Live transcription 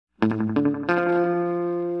Hey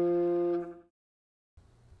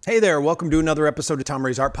there, welcome to another episode of Tom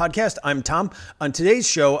Ray's Art Podcast. I'm Tom. On today's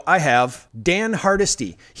show, I have Dan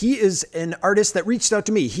Hardesty. He is an artist that reached out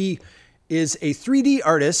to me. He is a 3D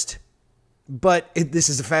artist, but this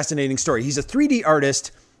is a fascinating story. He's a 3D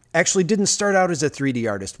artist, actually didn't start out as a 3D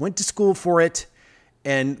artist, went to school for it,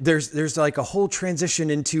 and there's like a whole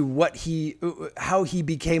transition into how he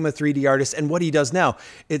became a 3D artist and what he does now.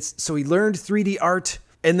 So he learned 3D art,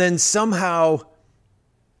 and then somehow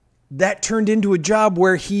that turned into a job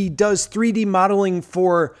where he does 3D modeling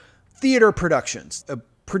for theater productions, a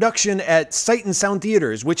production at Sight and Sound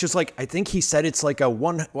Theaters, which is like, I think he said it's like a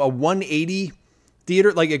 180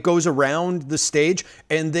 theater, like it goes around the stage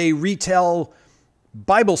and they retell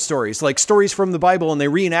Bible stories, like stories from the Bible, and they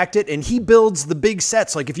reenact it. And he builds the big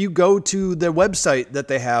sets. Like if you go to the website that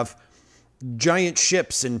they have, giant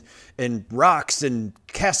ships and rocks and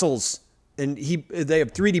castles, and they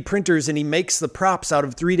have 3D printers, and he makes the props out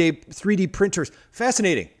of 3D printers.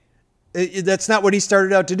 Fascinating. That's not what he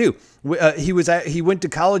started out to do. He went to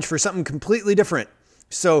college for something completely different.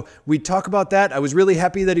 So we talk about that. I was really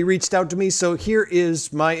happy that he reached out to me. So here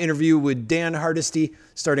is my interview with Dan Hardesty,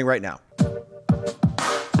 starting right now.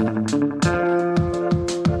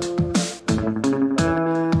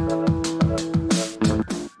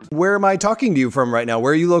 Where am I talking to you from right now?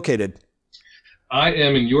 Where are you located? I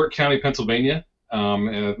am in York County, Pennsylvania, in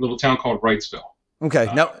a little town called Wrightsville. Okay.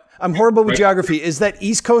 Now, I'm horrible with geography. Is that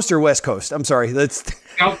East Coast or West Coast? I'm sorry. That's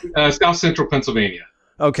South Central Pennsylvania.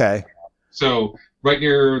 Okay. So right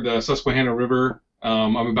near the Susquehanna River.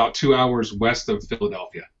 I'm about 2 hours west of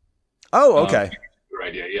Philadelphia. Oh, okay. Good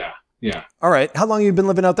idea. Yeah. All right. How long have you been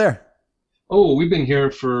living out there? Oh, we've been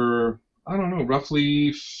here for, I don't know,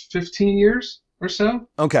 roughly 15 years or so.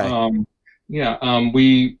 Okay.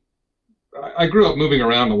 I grew up moving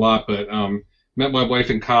around a lot, but met my wife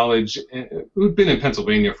in college. We've been in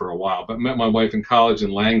Pennsylvania for a while, but met my wife in college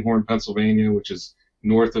in Langhorne, Pennsylvania, which is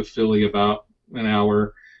north of Philly, about an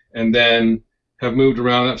hour, and then have moved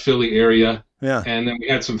around that Philly area. Yeah. And then we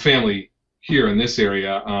had some family here in this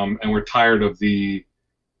area, and we're tired of the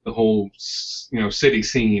whole city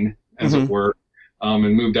scene, as it were,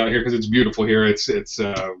 and moved out here because it's beautiful here. It's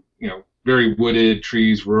very wooded,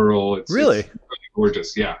 trees, rural. It's really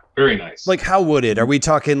gorgeous. Yeah, very nice. Like how wooded? Are we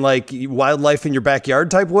talking like wildlife in your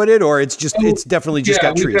backyard type wooded, or it's definitely just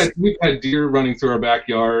got trees? We've had deer running through our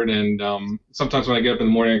backyard, and sometimes when I get up in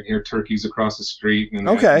the morning, I can hear turkeys across the street and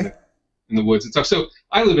in the woods and stuff. So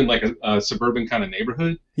I live in like a suburban kind of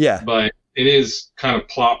neighborhood. Yeah. But it is kind of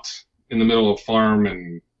plopped in the middle of farm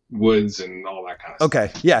and woods and all that kind of stuff.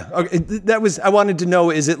 Okay. Yeah. Okay. I wanted to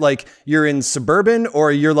know, is it like you're in suburban,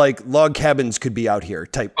 or you're like log cabins could be out here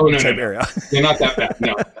type area? No, not that bad.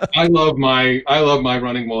 No. I love my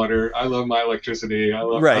running water. I love my electricity. I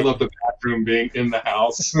love the bathroom being in the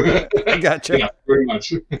house. Gotcha. Yeah, very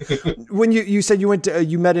much. When you said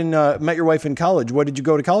you met your wife in college, what did you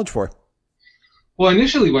go to college for? Well, I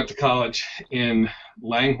initially went to college in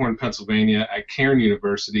Langhorne, Pennsylvania at Cairn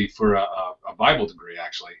University for a Bible degree,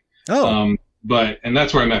 actually. Oh. And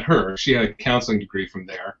that's where I met her. She had a counseling degree from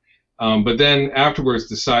there. But then afterwards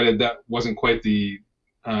decided that wasn't quite the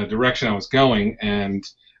direction I was going, and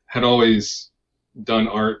had always done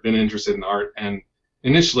art, been interested in art. And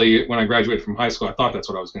initially, when I graduated from high school, I thought that's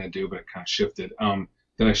what I was going to do, but it kind of shifted.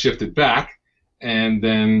 Then I shifted back, and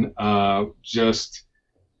then just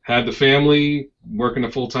had the family, working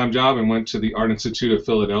a full-time job, and went to the Art Institute of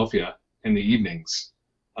Philadelphia in the evenings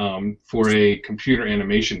for a computer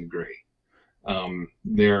animation degree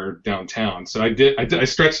there downtown. So I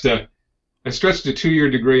stretched a 2-year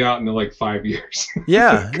degree out into like 5 years.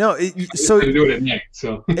 Yeah, no. So to do it at night.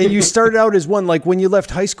 So and you started out as one, like when you left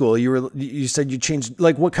high school, you said you changed.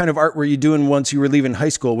 Like what kind of art were you doing once you were leaving high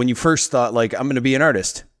school? When you first thought like I'm going to be an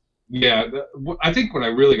artist? Yeah, I think when I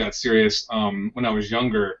really got serious when I was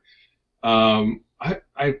younger, I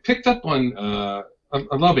picked up on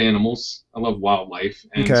I love animals, I love wildlife,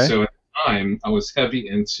 and so at the time I was heavy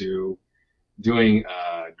into doing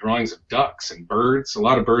drawings of ducks and birds, a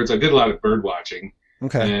lot of birds. I did a lot of bird watching,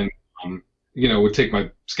 and would take my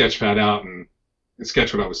sketch pad out and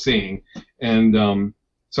sketch what I was seeing, and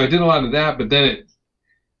so I did a lot of that. But then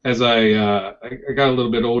as I got a little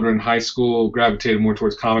bit older in high school, gravitated more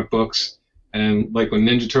towards comic books, and like when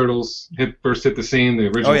Ninja Turtles first hit the scene, the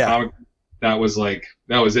original comic, that was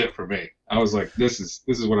it for me. I was like, this is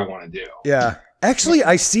what I want to do. Yeah. Actually,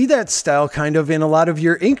 I see that style kind of in a lot of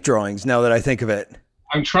your ink drawings now that I think of it.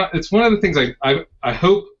 It's one of the things I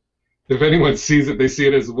hope if anyone sees it, they see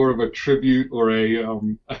it as more of a tribute or a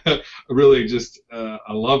really just a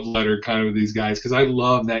love letter kind of these guys, because I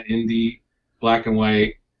love that indie black and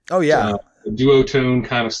white. Oh yeah. Duotone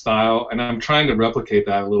kind of style, and I'm trying to replicate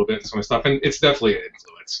that a little bit in some of my stuff, and it's definitely an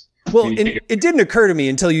influence. Well, it didn't occur to me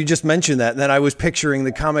until you just mentioned that, and then I was picturing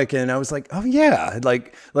the comic, and I was like, oh yeah,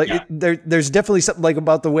 there's definitely something like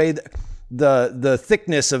about the way the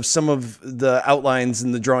thickness of some of the outlines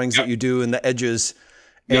and the drawings that you do and the edges.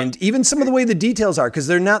 And even some of the way the details are, because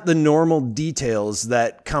they're not the normal details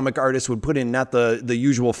that comic artists would put in, not the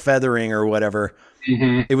usual feathering or whatever.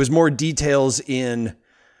 Mm-hmm. It was more details in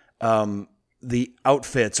the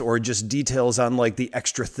outfits, or just details on like the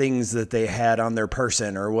extra things that they had on their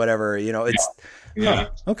person or whatever. It's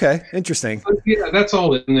okay, interesting. But yeah, that's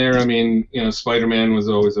all in there. I mean, Spider-Man was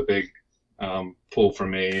always a big pull for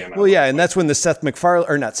me. And and that's when the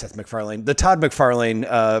the Todd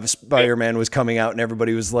McFarlane Spider-Man was coming out, and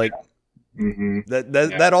everybody was like,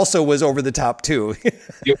 that also was over the top too.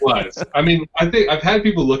 It was. I mean, I think I've had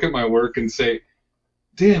people look at my work and say,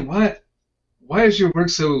 "Dan, why is your work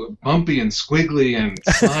so bumpy and squiggly and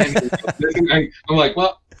slimy?" I'm like,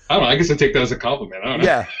 well, I don't know. I guess I take that as a compliment. I don't know.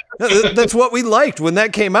 Yeah, that's what we liked when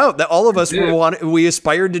that came out. That all of us we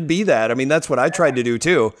aspired to be that. I mean, that's what I tried to do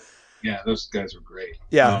too. Yeah, those guys were great.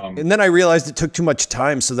 Yeah, and then I realized it took too much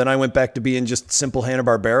time, so then I went back to being just simple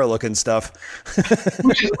Hanna-Barbera looking stuff.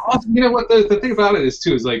 Which is awesome. You know what? The thing about it is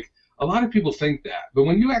like a lot of people think that, but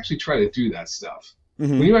when you actually try to do that stuff,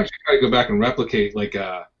 when you actually try to go back and replicate like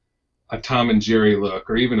a Tom and Jerry look,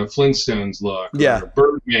 or even a Flintstones look, or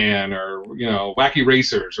Birdman, or Wacky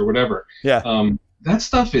Racers, or whatever. Yeah. That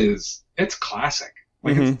stuff it's classic.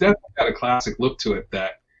 Like it's definitely got a classic look to it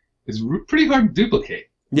that is pretty hard to duplicate.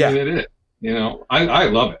 Yeah, I mean, it is. I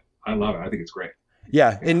love it. I love it. I think it's great.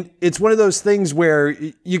 Yeah, and it's one of those things where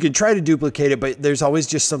you could try to duplicate it, but there's always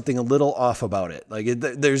just something a little off about it. Like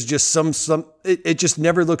there's just it just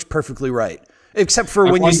never looks perfectly right. Except for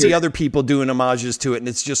when you see other people doing homages to it, and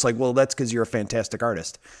it's just like, well, that's because you're a fantastic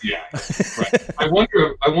artist. Yeah, right. I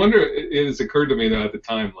wonder. It has occurred to me though at the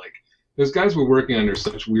time, like those guys were working under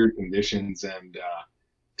such weird conditions and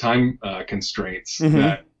time constraints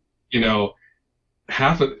that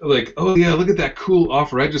half of like, oh yeah, look at that cool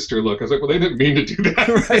off-register look. I was like, well, they didn't mean to do that.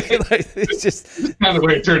 Right? Like, it's just kind of the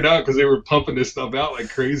way it turned out because they were pumping this stuff out like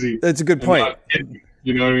crazy. That's a good point.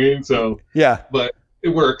 You know what I mean? So yeah, but it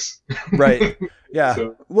works. Right. Yeah.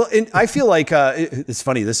 So. Well, and I feel like it's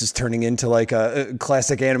funny. This is turning into like a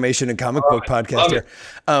classic animation and comic book podcast here.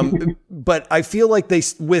 But I feel like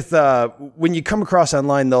when you come across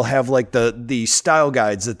online, they'll have like the style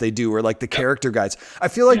guides that they do, or like the character guides. I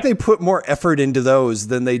feel like they put more effort into those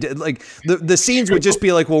than they did. Like the scenes would just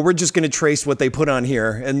be like, well, we're just going to trace what they put on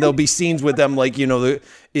here, and there'll be scenes with them like in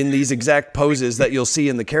these exact poses that you'll see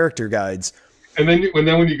in the character guides. And then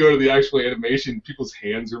when you go to the actual animation, people's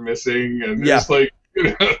hands are missing, and there's like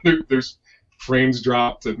there's frames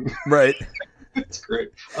dropped, and right. It's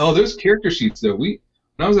great. Oh, there's character sheets though. When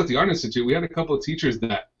I was at the Art Institute, we had a couple of teachers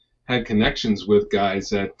that had connections with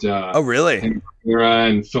guys at oh really? And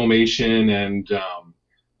Filmation and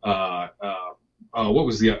what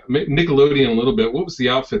was the Nickelodeon a little bit? What was the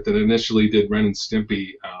outfit that initially did Ren and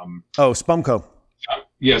Stimpy? Spumco.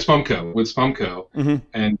 Yeah, Spumco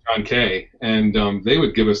and John Kay, and they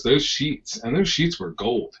would give us those sheets, and those sheets were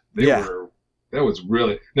gold. That was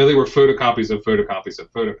really, they were photocopies of photocopies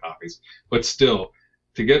of photocopies, but still,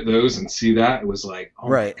 to get those and see that, it was like, oh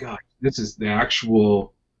my God, this is the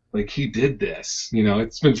actual, like he did this.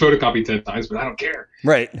 It's been photocopied 10 times, but I don't care.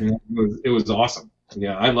 Right. It was awesome.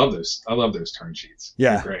 Yeah, I love those. I love those turn sheets.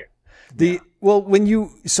 Yeah, they're great. Well,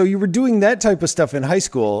 so you were doing that type of stuff in high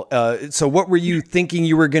school. So what were you thinking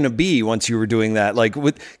you were going to be once you were doing that? Like,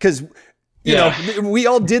 because we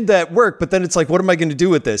all did that work, but then it's like, what am I going to do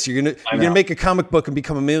with this? You're gonna make a comic book and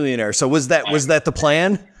become a millionaire. So was that the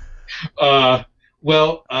plan?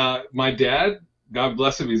 Well, my dad, God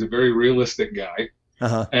bless him, he's a very realistic guy,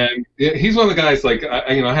 and he's one of the guys like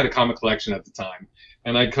I had a comic collection at the time,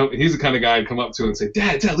 and he's the kind of guy I'd come up to and say,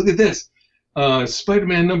 Dad, look at this.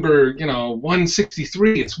 Spider-Man number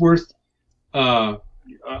 163, it's worth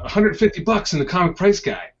 $150 in the comic price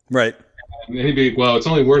guide. Right. And he'd be, well, it's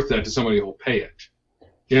only worth that to somebody who'll pay it.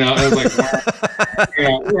 And I was like,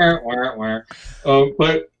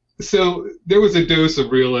 but so there was a dose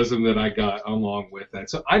of realism that I got along with that.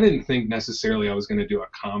 So I didn't think necessarily I was going to do a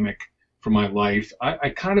comic for my life. I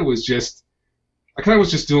kind of was just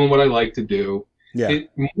doing what I like to do. Yeah.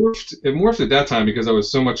 It morphed at that time because I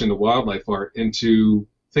was so much into wildlife art into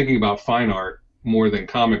thinking about fine art more than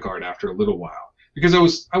comic art after a little while, because I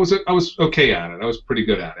was okay at it. I was pretty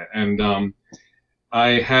good at it, and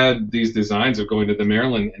I had these designs of going to the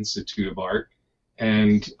Maryland Institute of Art,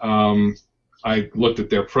 and I looked at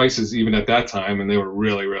their prices even at that time, and they were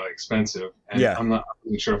really, really expensive. And I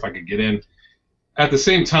wasn't sure if I could get in. At the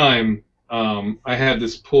same time, I had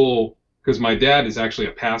this pull because my dad is actually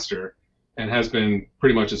a pastor and has been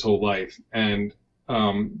pretty much his whole life. And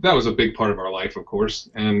that was a big part of our life, of course.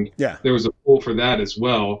 And there was a pull for that as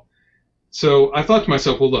well. So I thought to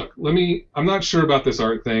myself, well, look, I'm not sure about this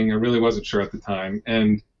art thing. I really wasn't sure at the time.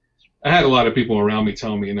 And I had a lot of people around me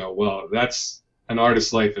telling me, well, that's an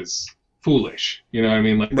artist's life is foolish. You know what I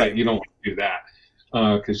mean? Like, you don't want to do that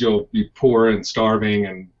because you'll be poor and starving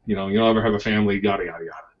and, you'll never have a family, yada, yada,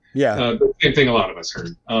 yada. Yeah. The same thing a lot of us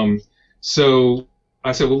heard. So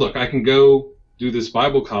I said, well, look, I can go do this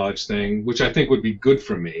Bible college thing, which I think would be good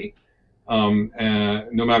for me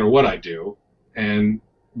no matter what I do. And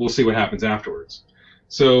we'll see what happens afterwards.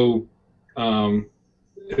 So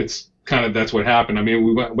it's kind of, that's what happened. I mean,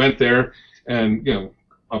 we went there and,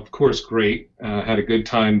 of course, great. Had a good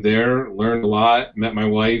time there, learned a lot, met my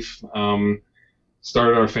wife,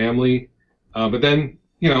 started our family. But then,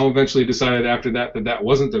 eventually decided after that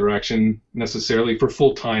wasn't the direction necessarily for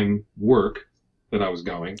full-time work that I was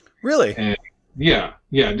going. Really? And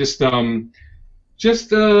just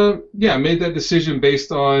made that decision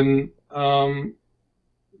based on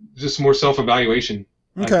just more self-evaluation.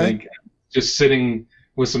 Okay. I think just sitting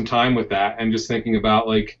with some time with that and just thinking about,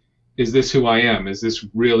 like, is this who I am? Is this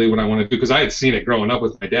really what I want to do? Because I had seen it growing up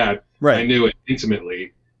with my dad. Right. I knew it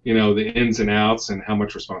intimately, the ins and outs and how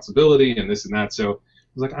much responsibility and this and that. So I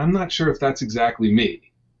was like, I'm not sure if that's exactly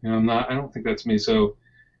me. I don't think that's me. So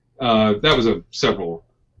that was a several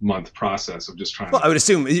month process of just trying. Well, I would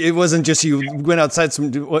assume it wasn't just you went outside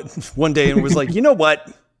one day and was like, you know what?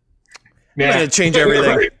 I'm going to change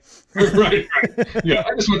everything. right. Yeah,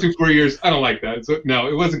 I just went through 4 years. I don't like that. So no,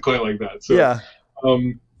 it wasn't quite like that. So, yeah.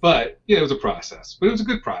 But it was a process. But it was a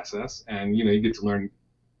good process, and you get to learn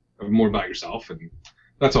more about yourself, and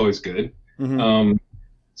that's always good. Mm-hmm.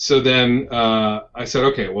 So then I said,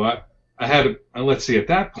 okay, well, I had let's see. At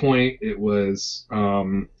that point, it was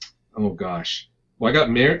oh gosh. Well, I got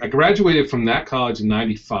married. I graduated from that college in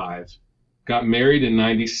 '95. Got married in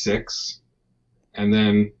 '96, and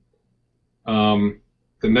then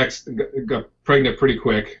got pregnant pretty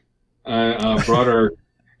quick. Brought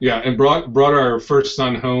our first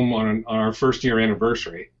son home on our first year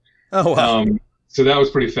anniversary. Oh wow! So that was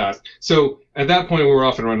pretty fast. So at that point we were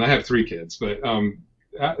off and running. I have 3 kids, but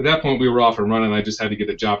at that point we were off and running. I just had to get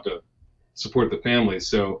a job to support the family.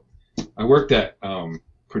 So I worked at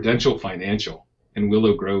Prudential Financial in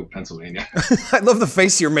Willow Grove, Pennsylvania. I love the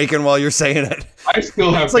face you're making while you're saying it. I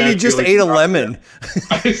still have. It's like you just ate a lemon.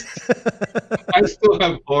 I still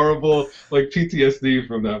have horrible PTSD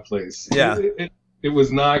from that place. Yeah, it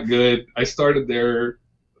was not good. I started there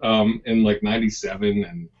in '97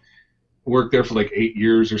 and worked there for 8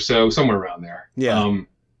 years or so, somewhere around there. Yeah.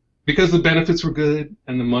 Because the benefits were good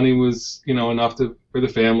and the money was enough for the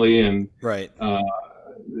family, and right.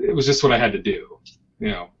 It was just what I had to do.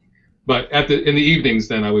 But in the evenings,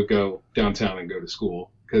 then I would go downtown and go to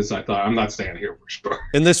school because I thought I'm not staying here for sure.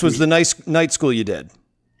 And this was the nice night school you did.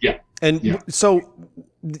 Yeah. And so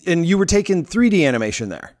you were taking 3D animation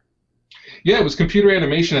there. Yeah, it was computer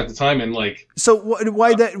animation at the time, and So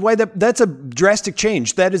why that? That's a drastic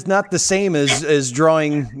change. That is not the same as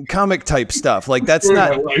drawing comic type stuff. That's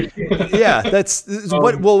not. Yeah, that's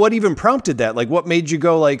what. Well, what even prompted that? What made you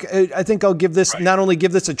go I think I'll give this not only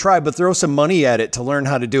give this a try, but throw some money at it to learn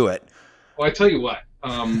how to do it. Well, I tell you what.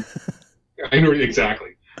 I know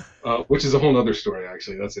exactly. Which is a whole other story,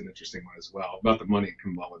 actually. That's an interesting one as well about the money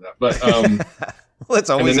involved with that. But well,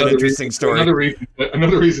 that's always an interesting story.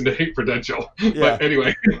 Another reason to hate Prudential. Yeah. But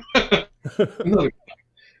anyway,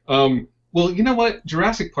 well, you know what?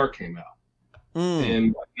 Jurassic Park came out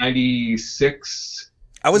in '96.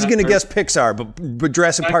 I was going to guess Pixar, but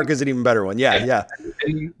Jurassic Park is an even better one. Yeah.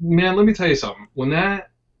 And man, let me tell you something. When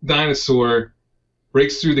that dinosaur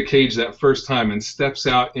breaks through the cage that first time and steps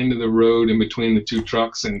out into the road in between the 2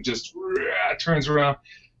 trucks and just turns around,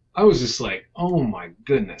 I was just like, oh my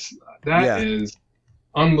goodness, that is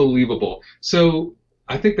unbelievable. So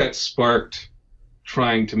I think that sparked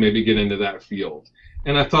trying to maybe get into that field.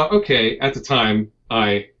 And I thought, okay, at the time,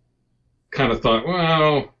 I kind of thought,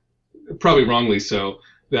 well, probably wrongly so,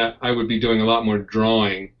 that I would be doing a lot more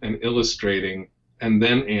drawing and illustrating and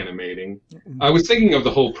then animating. I was thinking of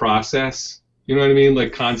the whole process. You know what I mean?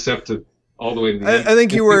 Concept to all the way to the end. I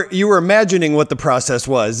think you were imagining what the process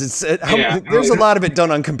was. There's a lot of it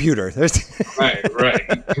done on computer. Right.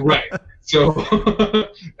 So,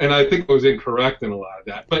 and I think I was incorrect in a lot of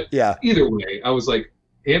that. But either way, I was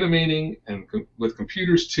animating and with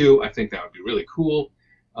computers too. I think that would be really cool.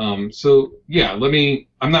 So yeah,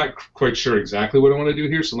 I'm not quite sure exactly what I want to do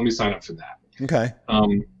here, so let me sign up for that. Okay.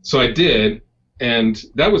 So I did, and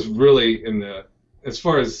that was really as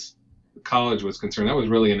far as college was concerned, that was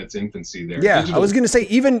really in its infancy there. Yeah, I was going to say,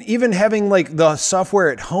 even having like the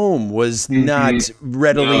software at home was not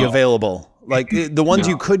readily available. Like the ones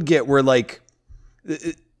you could get were like,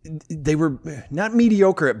 they were not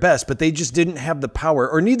mediocre at best, but they just didn't have the power,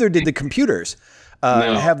 or neither did the computers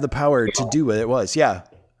have the power to do what it was. Yeah.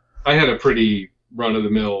 I had a pretty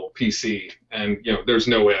run-of-the-mill PC, and there's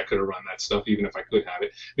no way I could have run that stuff even if I could have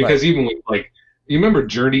it, because even with like, you remember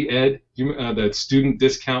Journey Ed, that student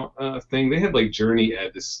discount thing? They had like Journey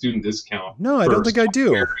Ed, the student discount. No, I don't think I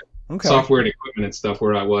do. Okay. Software and equipment and stuff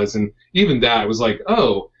where I was, and even that was like,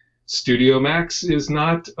 oh, Studio Max is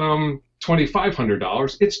not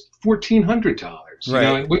 $2,500; it's $1,400.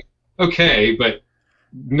 Right. Okay, but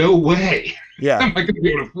no way. Yeah. Am I going to be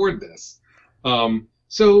able to afford this?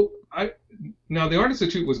 So now the Art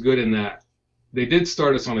Institute was good in that they did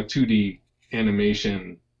start us on a 2D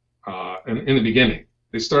animation in the beginning.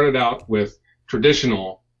 They started out with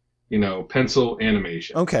traditional, pencil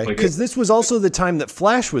animation. Okay, because this was also the time that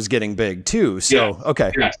Flash was getting big too. So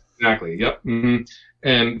okay. Yes, exactly. Yep. Mm-hmm.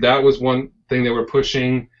 And that was one thing they were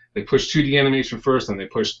pushing. They pushed 2D animation first, and they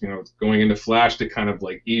pushed, going into Flash to kind of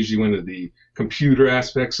like ease you into the computer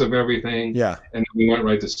aspects of everything. Yeah. And we went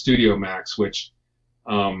right to Studio Max, which,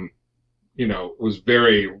 was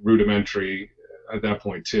very rudimentary at that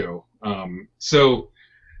point too. So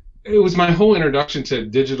it was my whole introduction to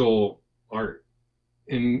digital art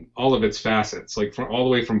in all of its facets, like all the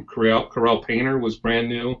way from Corel Painter was brand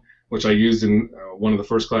new, which I used in one of the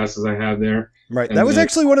first classes I had there. Right. And that was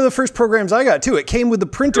actually one of the first programs I got too. It came with the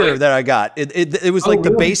printer that I got. It was like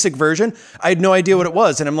the basic version. I had no idea what it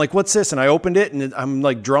was. And I'm like, what's this? And I opened it and I'm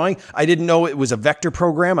like drawing. I didn't know it was a vector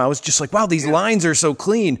program. I was just like, wow, these lines are so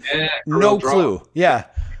clean. Yeah, no clue. Yeah.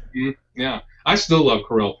 Yeah. I still love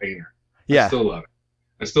Corel Painter. Yeah. I still love it.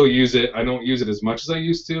 I still use it. I don't use it as much as I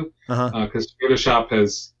used to because Photoshop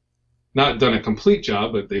has not done a complete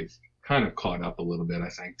job, but they've kind of caught up a little bit, I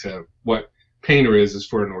think, to what Painter is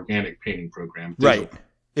for an organic painting program. Right.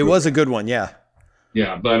 It was a good one, yeah.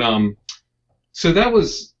 Yeah, but so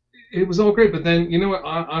it was all great. But then,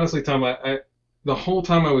 honestly, Tom, I the whole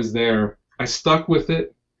time I was there, I stuck with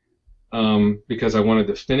it because I wanted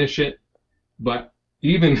to finish it. But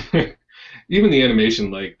even the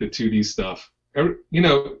animation, like the 2D stuff,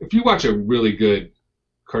 if you watch a really good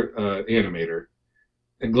animator,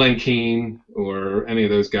 Glenn Keane or any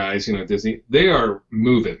of those guys, Disney, they are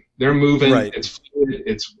moving. They're moving. Right. It's fluid.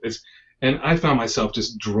 It's and I found myself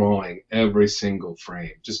just drawing every single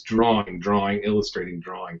frame, just drawing, illustrating,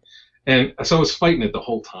 drawing, and so I was fighting it the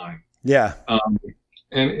whole time. Yeah.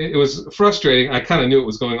 And it was frustrating. I kind of knew what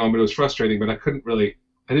was going on, but it was frustrating. But I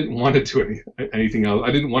didn't want to do anything else.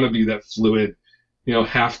 I didn't want to be that fluid,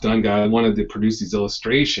 half-done guy. I wanted to produce these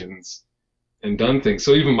illustrations and done things.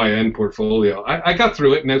 So even my end portfolio, I got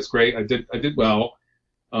through it, and that's great. I did well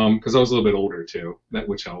because I was a little bit older too,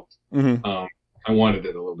 which helped. Mm-hmm. I wanted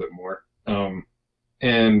it a little bit more,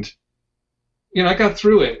 and I got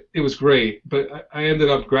through it. It was great, but I ended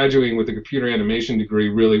up graduating with a computer animation degree,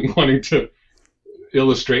 really wanting to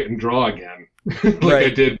illustrate and draw again, like I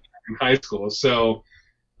did in high school. So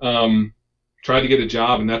tried to get a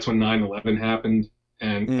job, and that's when 9/11 happened,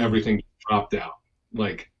 and everything dropped out.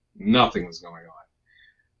 Like nothing was going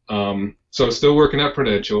on. So I was still working at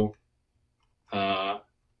Prudential, and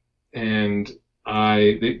then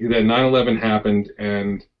 9/11 happened,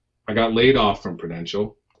 and I got laid off from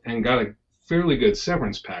Prudential and got a fairly good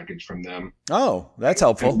severance package from them. Oh, that's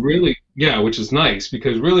helpful. And really, yeah, which is nice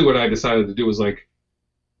because really what I decided to do was like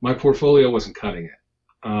my portfolio wasn't cutting it.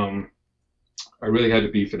 I really had to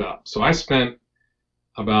beef it up. So I spent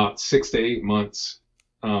about 6 to 8 months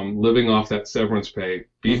living off that severance pay,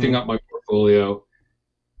 beefing up my portfolio,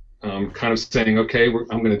 kind of saying, okay,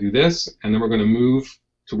 I'm going to do this, and then we're going to move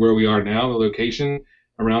to where we are now, the location,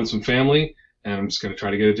 around some family, and I'm just going to try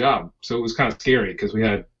to get a job. So it was kind of scary because we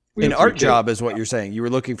had an art job is what you're saying. You were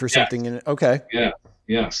looking for something in it. Okay. Yeah.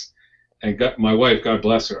 Yes. And my wife, God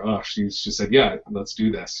bless her, she said, yeah, let's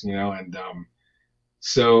do this, and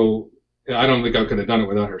so I don't think I could have done it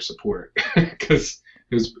without her support because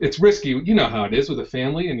it's risky. You know how it is with a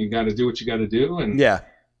family, and you got to do what you got to do, and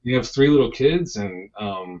you have 3 little kids, and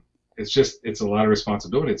it's a lot of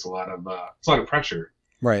responsibility. It's a lot of pressure.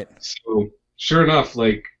 Right. So sure enough,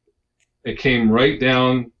 like it came right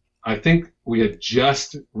down. I think we had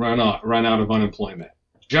just run out of unemployment,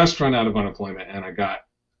 and I got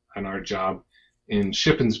an art job in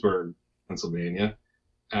Shippensburg, Pennsylvania,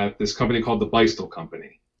 at this company called the Beistel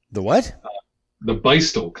Company. The what? the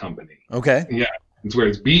Beistle Company. Okay. Yeah, it's where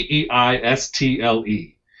it's Beistle.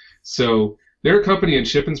 So they're a company in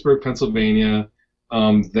Shippensburg, Pennsylvania,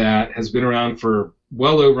 that has been around for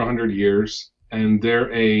well over 100 years, and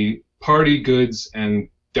they're a party goods and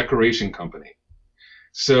decoration company.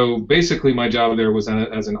 So basically, my job there was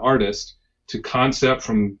as an artist to concept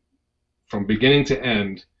from beginning to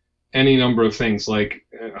end any number of things like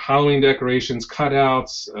Halloween decorations,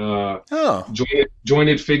 cutouts,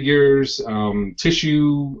 jointed figures,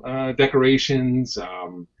 tissue decorations,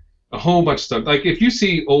 a whole bunch of stuff. Like if you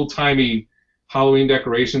see old timey Halloween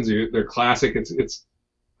decorations, they're classic.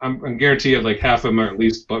 I'm guaranteed like half of them are at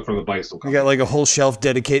least but from the Beistle Company. You got like a whole shelf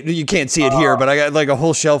dedicated. You can't see it here, but I got like a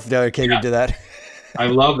whole shelf dedicated to that. I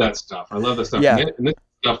love that stuff. Yeah. And this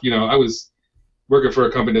stuff, I was working for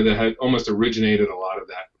a company that had almost originated a lot of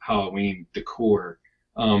that Halloween decor.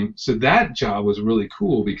 So that job was really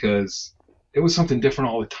cool because it was something different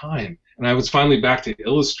all the time. And I was finally back to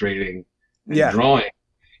illustrating and drawing.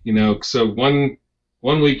 So one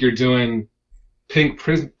week you're doing pink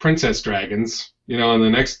princess dragons, and the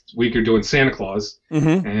next week you're doing Santa Claus,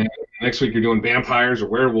 and the next week you're doing vampires or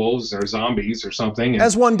werewolves or zombies or something.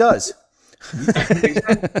 As one does.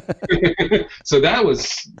 So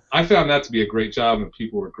I found that to be a great job, and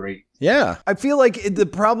people were great. Yeah. I feel like the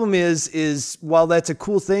problem is while that's a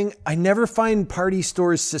cool thing, I never find party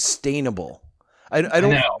stores sustainable. I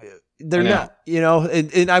don't know. They're not,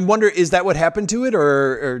 and I wonder, is that what happened to it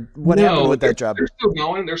or what happened with that job? They're still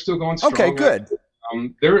going. They're still going strong. Okay, good.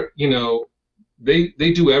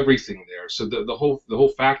 They do everything there. So the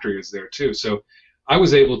whole factory is there too. So I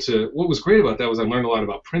was able to, what was great about that was I learned a lot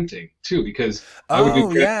about printing too, because I would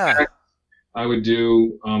do I would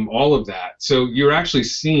do all of that. So you're actually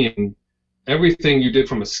seeing everything you did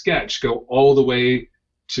from a sketch go all the way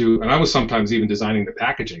to, and I was sometimes even designing the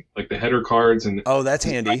packaging, like the header cards and that's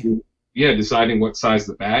handy. Deciding what size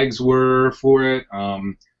the bags were for it.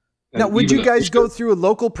 Now, would you guys go through a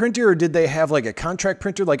local printer, or did they have like a contract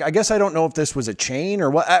printer? Like, I guess I don't know if this was a chain or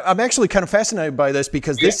what. I'm actually kind of fascinated by this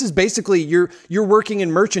because this is basically you're working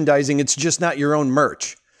in merchandising. It's just not your own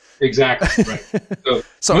merch. Exactly. Right.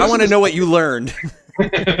 So I want to know what you learned.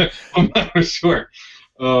 I'm not sure.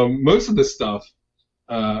 Most of the stuff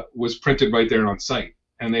was printed right there on site,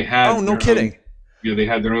 and they had. Oh, no kidding. They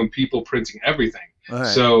had their own people printing everything. Right.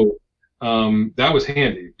 So that was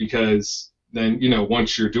handy because then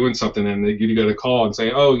once you're doing something and you got to call and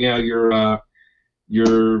say, oh yeah,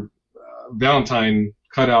 your Valentine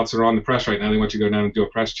cutouts are on the press right now. They want you to go down and do a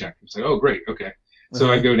press check. It's like, oh great, okay.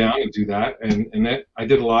 So I'd go down and do that, and that I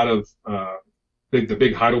did a lot of the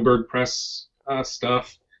big Heidelberg press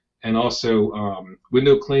stuff, and also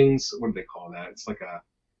window clings. What do they call that? It's like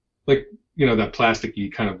that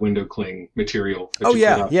plasticky kind of window cling material.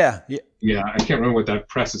 Yeah. I can't remember what that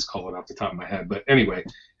press is called off the top of my head, but anyway,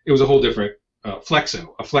 it was a whole different a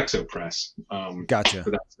flexo press. Gotcha.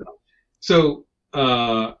 For that stuff. So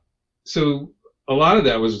a lot of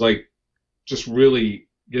that was like just really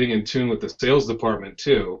getting in tune with the sales department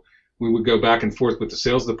too. We would go back and forth with the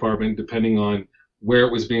sales department depending on where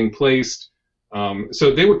it was being placed.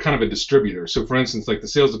 So they were kind of a distributor. So for instance, like the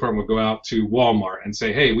sales department would go out to Walmart and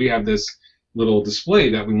say, hey, we have this little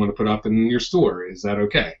display that we want to put up in your store. Is that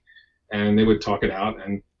okay? And they would talk it out,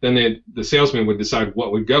 and then the salesman would decide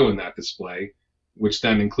what would go in that display, which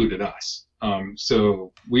then included us.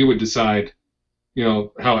 So we would decide,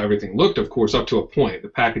 how everything looked, of course, up to a point. The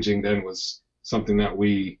packaging then was something that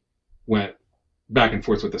we went back and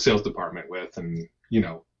forth with the sales department with, and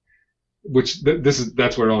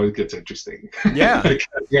that's where it always gets interesting. Yeah.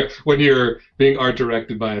 When you're being art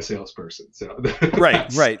directed by a salesperson. So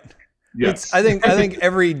right. Yes. I think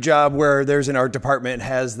every job where there's an art department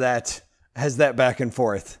has that back and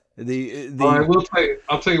forth. I'll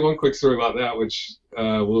tell you one quick story about that, which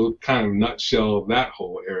will kind of nutshell that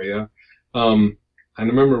whole area. I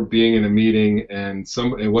remember being in a meeting, and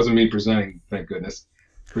it wasn't me presenting, thank goodness,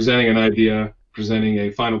 presenting an idea, presenting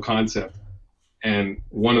a final concept, and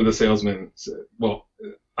one of the salesmen said, "Well,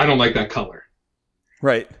 I don't like that color."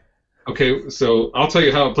 Right. Okay, so I'll tell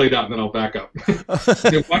you how it played out, and then I'll back up.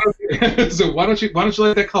 Why don't you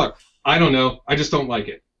like that color? I don't know. I just don't like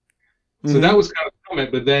it. So that was kind of a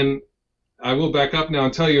comment, but then I will back up now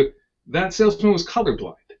and tell you that salesman was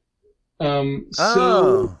colorblind.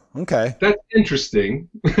 Okay. That's interesting.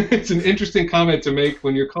 It's an interesting comment to make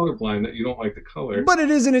when you're colorblind, that you don't like the color. But it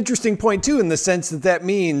is an interesting point too, in the sense that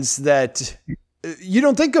means that you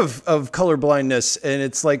don't think of colorblindness, and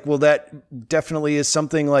it's like, well, that definitely is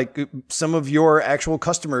something like some of your actual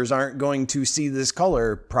customers aren't going to see this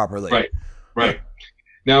color properly. Right.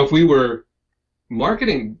 Now, if we were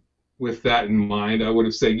marketing with that in mind, I would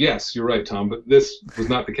have said, yes, you're right, Tom, but this was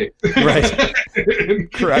not the case.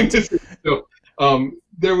 Right. Correct. So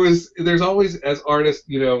there's always, as artists,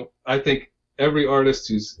 I think every artist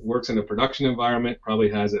who works in a production environment probably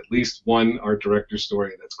has at least one art director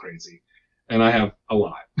story that's crazy. And I have a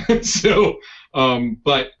lot. So,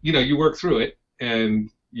 but, you work through it, and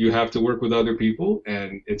you have to work with other people,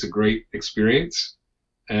 and it's a great experience,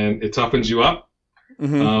 and it toughens you up.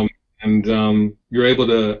 Mm-hmm. And you're able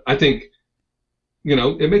to, I think,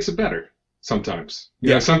 it makes it better sometimes.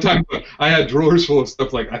 Sometimes I had drawers full of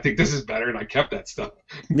stuff like, I think this is better, and I kept that stuff.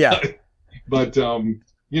 Yeah. But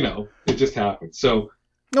it just happened. So.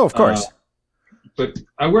 No, of course. But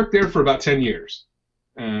I worked there for about 10 years.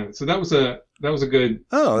 So that was a good.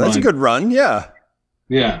 Oh, that's a good run. Yeah.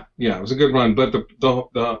 Yeah, it was a good run. But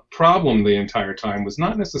the problem the entire time was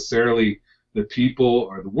not necessarily the people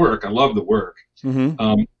or the work. I love the work.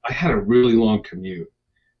 Mm-hmm. I had a really long commute.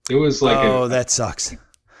 It was like that sucks.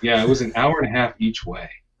 Yeah, it was an hour and a half each way.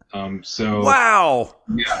 So wow.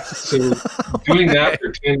 Yeah. So doing that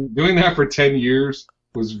for 10 years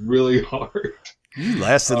was really hard. You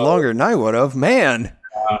lasted longer than I would have, man.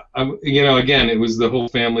 Again, it was the whole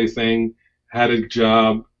family thing. Had a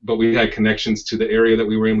job, but we had connections to the area that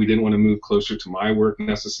we were in. We didn't want to move closer to my work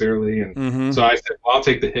necessarily, and so I said, well, I'll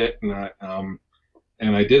take the hit, and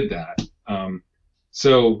I did that.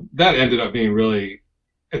 So that ended up being really,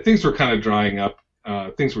 things were kind of drying up.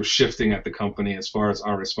 Things were shifting at the company as far as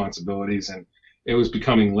our responsibilities, and it was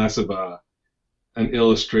becoming less of an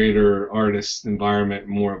illustrator artist environment,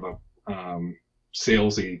 more of a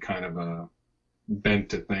salesy kind of a bent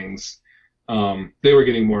to things. They were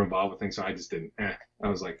getting more involved with things, so I just didn't. I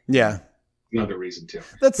was like, yeah, another reason too.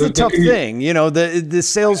 That's the tough thing, the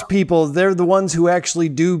salespeople. They're the ones who actually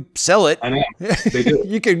do sell it. I know they do.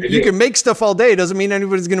 You can make stuff all day. Doesn't mean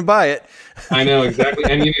anybody's going to buy it. I know exactly,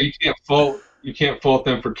 and you can't fault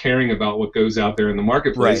them for caring about what goes out there in the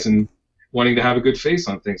marketplace, right, and wanting to have a good face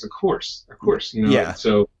on things. Of course. Yeah.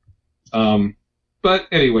 So, but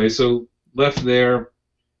anyway, so left there,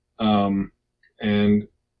 and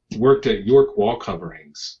worked at York Wall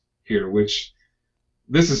Coverings here, which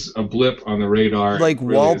this is a blip on the radar. Like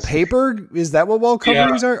really wallpaper? Is that what wall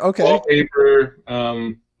coverings are? Okay. Wallpaper,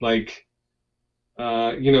 like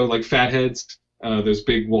fatheads, those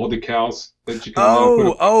big wall decals that you can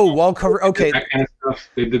wall cover. Okay. That kind of stuff.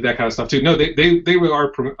 They did that kind of stuff too. No, they were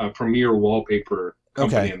our premier wallpaper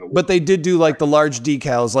company in the world. But they did do like the large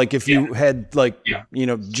decals, like if you had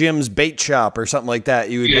Jim's bait shop or something like that,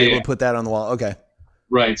 you would be able to put that on the wall. Okay.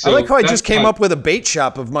 Right. So I like how I just came up with a bait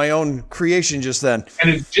shop of my own creation just then. And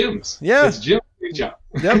it's Jim's. Yeah. It's Jim's bait shop.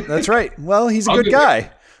 Yep, that's right. Well, he's a good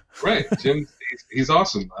guy. Right. Jim, he's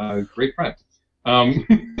awesome. Great friend.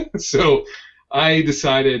 So I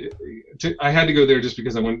decided I had to go there just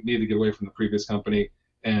because I needed to get away from the previous company,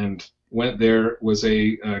 and went there, was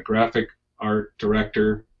a graphic art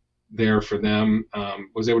director there for them,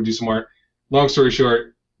 was able to do some art. Long story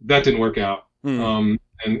short, that didn't work out. And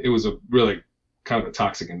it was a really kind of a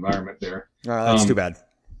toxic environment there. That's too bad.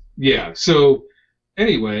 Yeah. So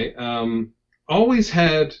anyway, always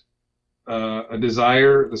had a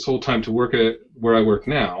desire this whole time to work at where I work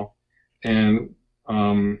now, and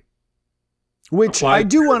which I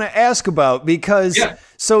do want to ask about because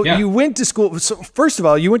you went to school. So first of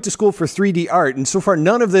all, you went to school for 3D art, and so far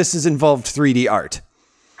none of this has involved 3D art.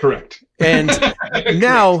 Correct. And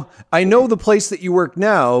now I know the place that you work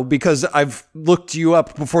now because I've looked you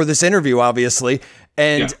up before this interview, obviously,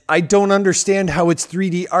 and I don't understand how it's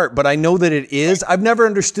 3D art, but I know that it is. I've never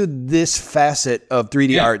understood this facet of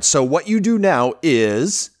 3D art. So what you do now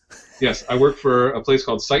is... Yes, I work for a place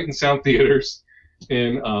called Sight and Sound Theaters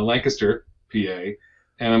in Lancaster, PA,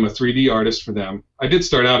 and I'm a 3D artist for them. I did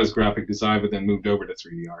start out as graphic design, but then moved over to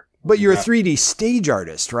 3D art. But you're a 3D stage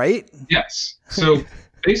artist, right? Yes. So...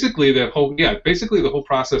 Basically the whole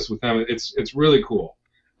process with them, it's really cool.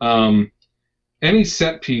 Any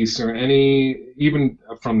set piece or even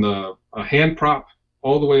from a hand prop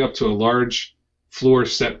all the way up to a large floor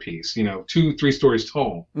set piece, 2-3 stories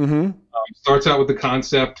tall. Mm-hmm. Starts out with the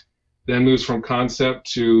concept, then moves from concept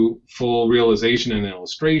to full realization and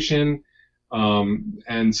illustration.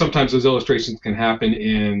 And sometimes those illustrations can happen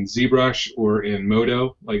in ZBrush or in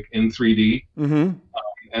Modo, like in 3D. Mm-hmm.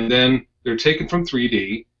 And then they're taken from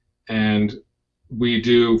 3D, and we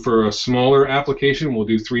do, for a smaller application, we'll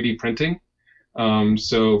do 3D printing.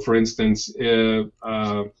 So, for instance, the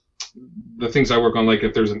things I work on, like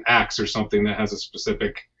if there's an axe or something that has a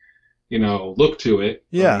specific, look to it,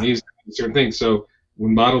 needs certain things. So we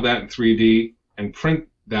model that in 3D and print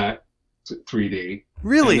that 3D.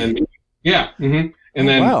 Really? And then, mm-hmm. And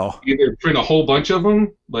then wow. either print a whole bunch of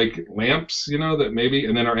them, like lamps, that maybe,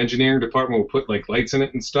 and then our engineering department will put like lights in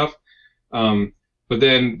it and stuff. But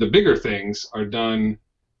then the bigger things are done,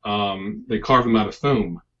 they carve them out of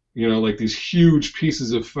foam, like these huge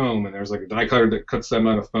pieces of foam, and there's like a die cutter that cuts them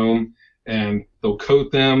out of foam, and they'll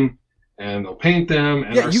coat them and they'll paint them,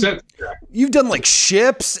 and our set. You've done like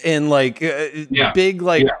ships and like big,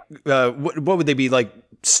 like what would they be, like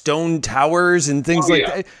stone towers and things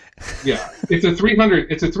that. Yeah, it's a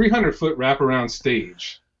 300-foot wraparound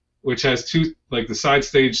stage, which has two, like the side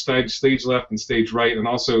stage left and stage right, and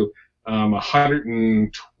also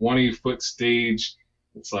 120-foot stage.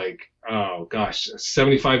 It's like, oh gosh,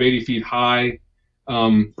 75, 80 feet high.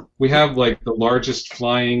 We have like the largest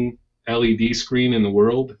flying LED screen in the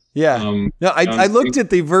world. Yeah. No, I looked at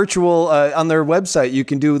the virtual on their website. You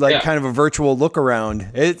can do like kind of a virtual look around.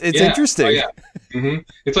 It's interesting. Oh, yeah.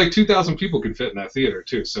 It's like 2,000 people could fit in that theater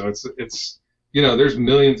too. So it's there's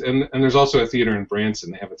millions, and there's also a theater in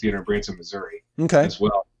Branson. They have a theater in Branson, Missouri, as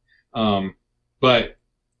well. But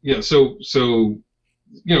so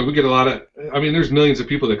we get a lot of. I mean, there's millions of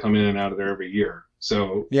people that come in and out of there every year.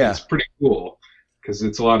 So it's pretty cool because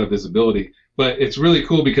it's a lot of visibility. But it's really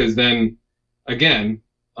cool because then, again,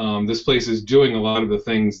 this place is doing a lot of the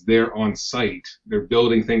things there on site. They're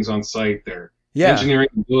building things on site. They're engineering,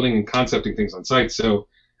 and building, and concepting things on site. So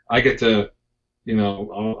I get to,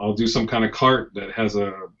 I'll do some kind of cart that has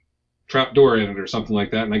a trap door in it or something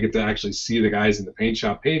like that, and I get to actually see the guys in the paint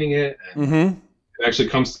shop painting it, and it actually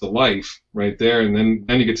comes to life right there. And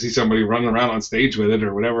then you get to see somebody running around on stage with it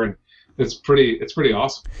or whatever, and it's pretty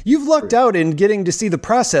awesome. You've lucked out in getting to see the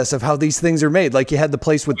process of how these things are made. Like you had the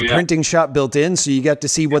place with the printing shop built in, so you got to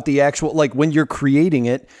see what the actual, like when you're creating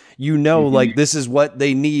it, like this is what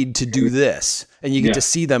they need to do this. And you get to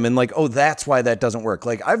see them and like, oh, that's why that doesn't work.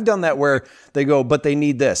 Like I've done that where they go, but they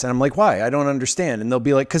need this. And I'm like, why? I don't understand. And they'll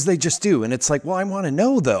be like, because they just do. And it's like, well, I want to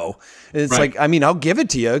know though. And it's like, I mean, I'll give it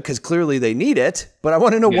to you because clearly they need it, but I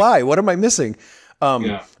want to know why. What am I missing?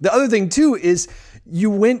 The other thing too is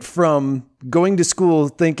you went from going to school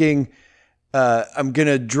thinking, I'm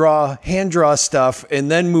going to hand draw stuff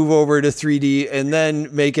and then move over to 3D and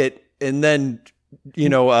then make it, and then,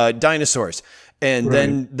 dinosaurs. And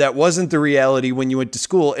then that wasn't the reality when you went to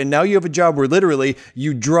school. And now you have a job where literally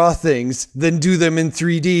you draw things, then do them in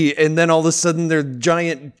 3D. And then all of a sudden they're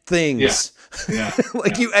giant things.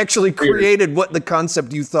 You actually created what the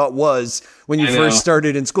concept you thought was when you first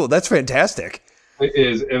started in school. That's fantastic. It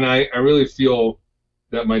is. And I really feel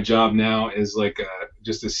that my job now is like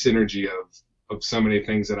just a synergy of so many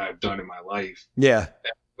things that I've done in my life. Yeah.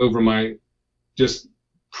 Over my just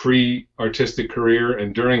pre-artistic career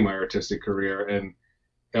and during my artistic career. And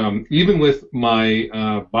even with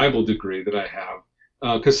my Bible degree that I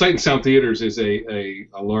have, because Sight and Sound Theaters is a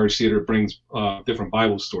large theater, brings different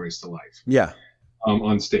Bible stories to life. Yeah.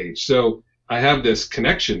 On stage. So I have this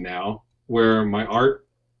connection now where my art,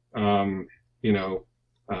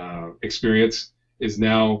 experience is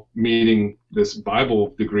now meeting this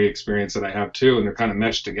Bible degree experience that I have too, and they're kind of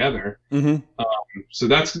meshed together. So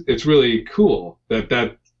it's really cool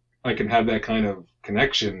that I can have that kind of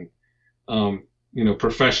connection,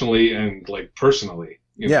 professionally and like personally,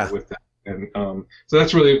 with that. And so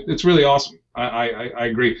it's really awesome. I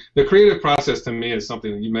agree. The creative process to me is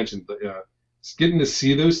something that you mentioned, getting to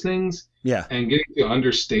see those things, and getting to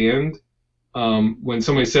understand. When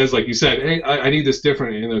somebody says, like you said, hey, I need this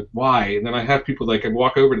different, and why? And then I have people like I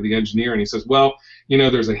walk over to the engineer and he says, well,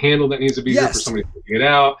 there's a handle that needs to be here for somebody to get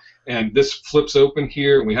out, and this flips open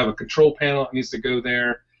here, and we have a control panel that needs to go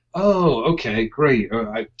there. Oh, okay, great.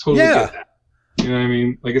 I totally get that. You know what I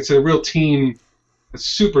mean? Like it's a real team. A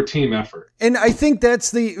super team effort. And I think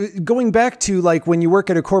that's going back to like when you work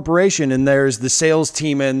at a corporation and there's the sales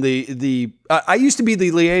team and I used to be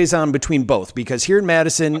the liaison between both, because here in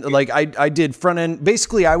Madison, like I did front end.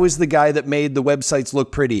 Basically, I was the guy that made the websites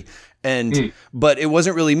look pretty. But it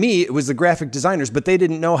wasn't really me. It was the graphic designers, but they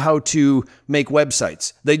didn't know how to make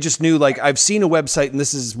websites. They just knew, like, I've seen a website and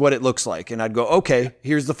this is what it looks like. And I'd go, okay,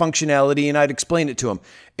 here's the functionality. And I'd explain it to them.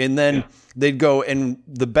 And then they'd go, and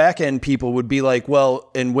the back end people would be like, well,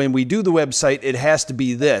 and when we do the website, it has to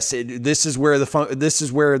be this. This is where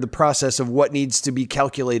the process of what needs to be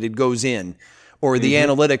calculated goes in. Or the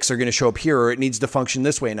analytics are going to show up here, or it needs to function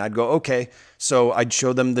this way. And I'd go, okay. So I'd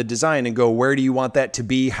show them the design and go, where do you want that to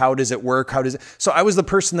be? How does it work? So I was the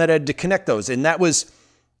person that had to connect those. And that was,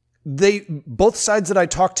 both sides that I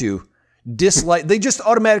talked to they just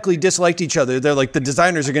automatically disliked each other. They're like, the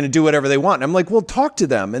designers are going to do whatever they want. And I'm like, well, talk to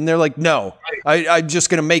them. And they're like, no, I'm just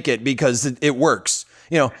going to make it because it works.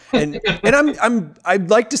 And I'd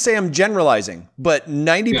like to say I'm generalizing, but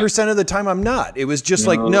 90% of the time I'm not. It was just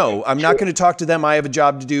no, I'm not going to talk to them. I have a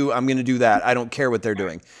job to do. I'm going to do that. I don't care what they're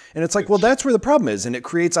doing. And it's like, well, that's where the problem is. And it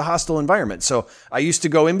creates a hostile environment. So I used to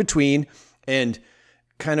go in between and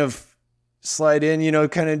kind of slide in,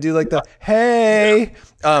 kind of do like the, hey,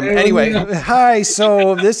 anyway, hi.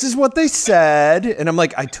 So this is what they said. And I'm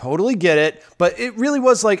like, I totally get it. But it really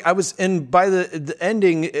was like by the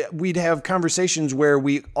ending, we'd have conversations where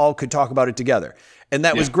we all could talk about it together. And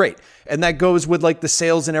that was great. And that goes with like the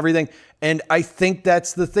sales and everything. And I think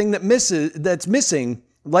that's the thing that's missing,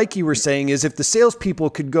 like you were saying, is if the salespeople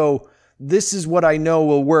could go, this is what I know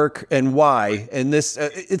will work and why. And this,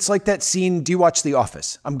 it's like that scene. Do you watch The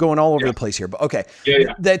Office? I'm going all over the place here, but okay.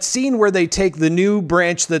 Yeah. That scene where they take the new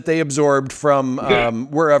branch that they absorbed from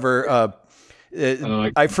wherever,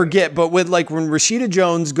 I forget, but with like when Rashida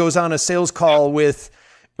Jones goes on a sales call with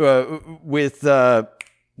the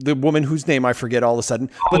woman whose name I forget all of a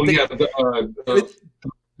sudden. But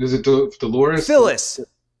is it Dolores? Phyllis.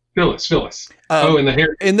 And the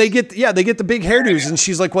hair. And they get the big hairdos, and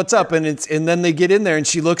she's like, "What's up?" And then they get in there, and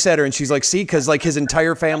she looks at her, and she's like, "See," because like his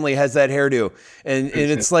entire family has that hairdo, and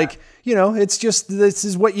it's like, it's just, this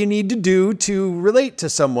is what you need to do to relate to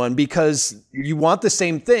someone, because you want the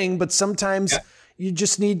same thing, but sometimes you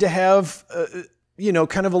just need to have,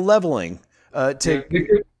 kind of a leveling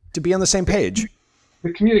to be on the same page.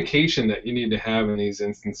 The communication that you need to have in these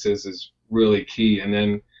instances is really key, and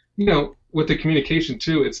then with the communication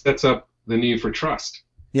too, it sets up the need for trust.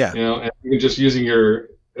 Yeah. And you're just using your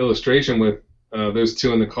illustration with those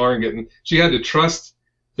two in the car and she had to trust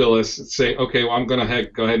Phyllis and say, okay, well, I'm going to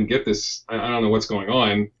go ahead and get this. I don't know what's going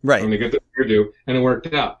on. Right. I'm going to get this hairdo. And it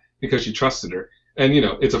worked out because she trusted her. And,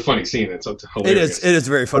 it's a funny scene. It's hilarious. It is a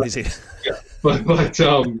very funny scene. Yeah. But that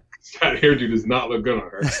hairdo does not look good on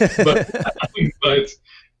her.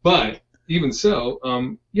 But even so,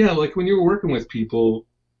 like when you're working with people,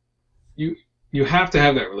 you have to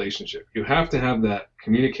have that relationship. You have to have that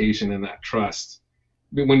communication and that trust.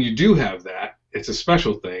 But when you do have that, it's a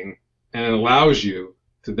special thing, and it allows you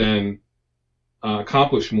to then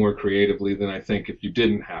accomplish more creatively than I think if you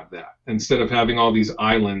didn't have that. Instead of having all these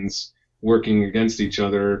islands working against each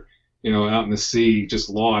other, out in the sea, just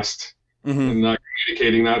lost and not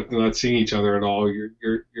communicating, not seeing each other at all.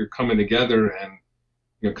 You're coming together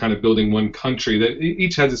and kind of building one country that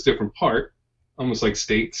each has its different part. Almost like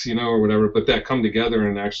states, or whatever, but that come together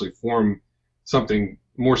and actually form something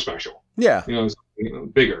more special. Yeah.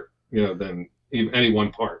 Bigger, than any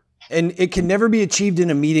one part. And it can never be achieved in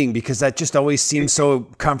a meeting, because that just always seems so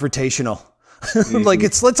confrontational. Like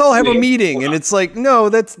let's all have a meeting, and it's like, no,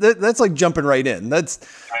 that's like jumping right in. That's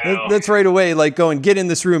right away, like going, get in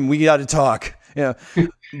this room, we got to talk. Yeah.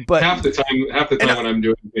 But half the time when I'm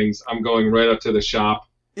doing things, I'm going right up to the shop.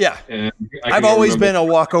 Yeah. And I've always been a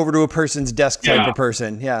walk over to a person's desk type of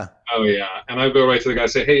person. Yeah. Oh, yeah. And I go right to the guy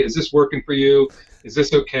and say, hey, is this working for you? Is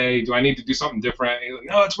this okay? Do I need to do something different? And he's like,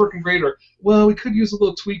 no, it's working great. Or, well, we could use a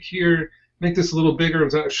little tweak here, make this a little bigger.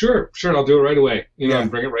 And like, sure, I'll do it right away. And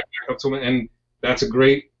bring it right back up to him. And that's a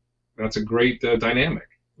great dynamic.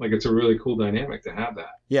 Like, it's a really cool dynamic to have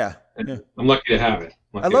that. Yeah. I'm lucky to have it.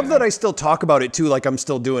 I love that I still talk about it too, like I'm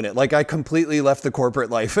still doing it. Like I completely left the corporate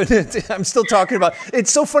life, and I'm still talking about.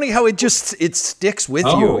 It's so funny how it sticks with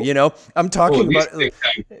you. I'm talking about.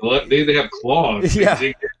 They have claws.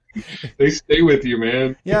 Yeah. They stay with you,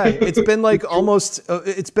 man. Yeah, it's been like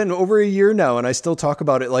it's been over a year now, and I still talk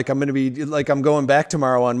about it like I'm going back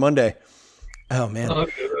tomorrow on Monday. Oh man.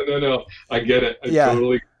 No. I get it.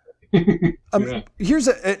 Totally. Here's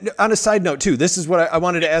on a side note too. This is what I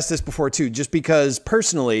wanted to ask this before too, just because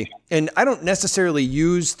personally, and I don't necessarily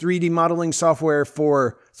use 3D modeling software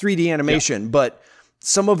for 3D animation, but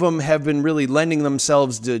some of them have been really lending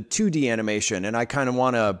themselves to 2D animation, and I kind of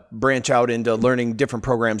want to branch out into learning different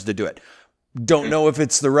programs to do it. Don't know if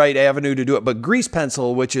it's the right avenue to do it, but Grease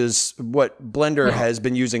Pencil, which is what Blender has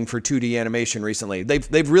been using for 2D animation recently,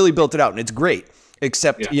 they've really built it out, and it's great.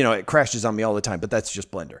 Except, it crashes on me all the time, but that's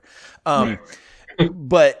just Blender.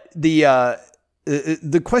 But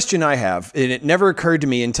the question I have, and it never occurred to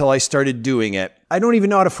me until I started doing it, I don't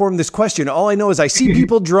even know how to form this question. All I know is I see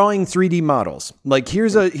people drawing 3D models. Like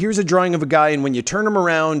here's a drawing of a guy, and when you turn him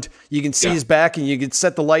around, you can see his back, and you can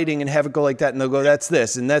set the lighting and have it go like that, and they'll go, that's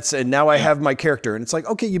this, and now I have my character. And it's like,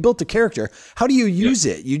 okay, you built a character. How do you use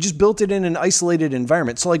it? You just built it in an isolated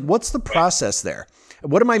environment. So like, what's the process there?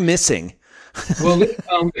 What am I missing? Well,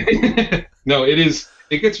 no, it is.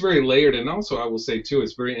 It gets very layered, and also I will say too,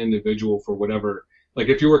 it's very individual for whatever. Like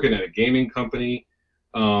if you're working at a gaming company,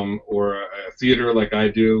 or a theater like I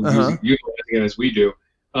do, utilizing it as we do,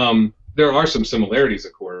 there are some similarities,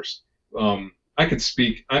 of course. I could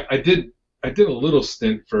speak. I did a little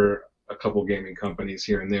stint for a couple gaming companies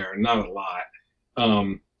here and there, not a lot.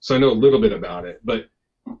 So I know a little bit about it, but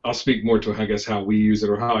I'll speak more to, I guess, how we use it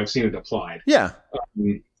or how I've seen it applied. Yeah.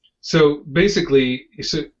 So basically,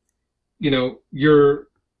 you're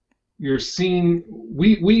seeing,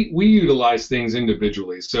 we utilize things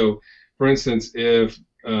individually. So, for instance, if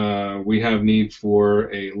we have need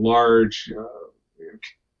for a large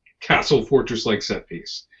castle fortress-like set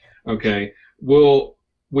piece, okay,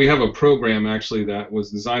 we have a program actually that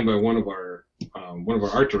was designed by one of our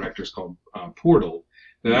art directors called Portal,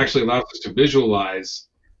 that actually allows us to visualize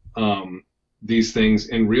these things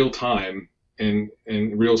in real time in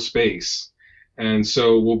real space. And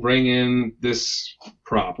so we'll bring in this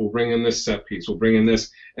prop, we'll bring in this set piece, we'll bring in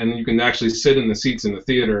this, and you can actually sit in the seats in the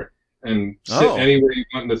theater and sit anywhere you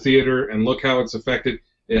want in the theater and look how it's affected.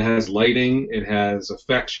 It has lighting, it has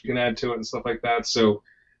effects you can add to it and stuff like that. So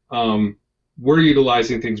we're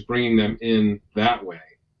utilizing things, bringing them in that way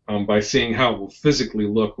by seeing how it will physically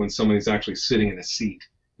look when somebody's actually sitting in a seat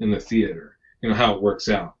in the theater, how it works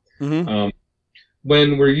out. Mm-hmm.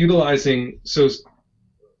 When we're utilizing,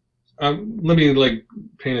 let me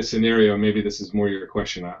paint a scenario. Maybe this is more your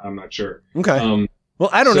question. I'm not sure. Okay. Well,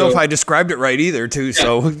 I don't know if I described it right either, too. Yeah.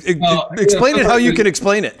 So explain it how you can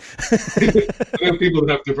explain it. I know people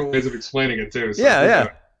have different ways of explaining it too. So yeah.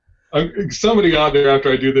 Somebody out there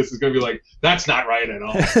after I do this is going to be like, "That's not right at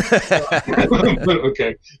all." But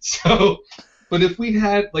okay. So, but if we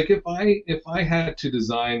had, if I had to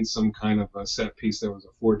design some kind of a set piece that was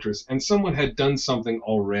a fortress, and someone had done something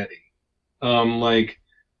already, like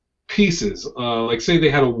pieces, like say they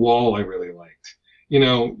had a wall I really liked.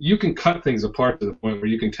 You can cut things apart to the point where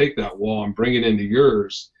you can take that wall and bring it into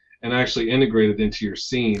yours and actually integrate it into your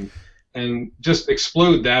scene and just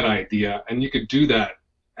explode that idea. And you could do that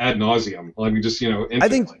ad nauseum. Infinitely. I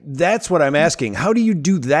think that's what I'm asking. How do you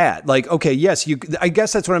do that? Okay, yes, I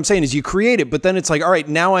guess that's what I'm saying is you create it, but then it's like, all right,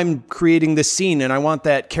 now I'm creating this scene and I want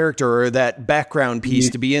that character or that background piece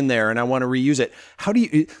to be in there and I want to reuse it. How do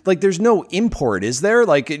you, there's no import, is there?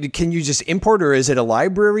 Can you just import, or is it a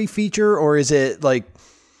library feature, or is it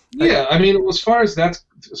Yeah, I mean, as far as that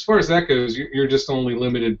goes, you're just only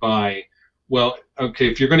limited by,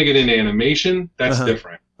 if you're going to get into animation, that's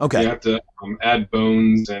different. Okay. You have to add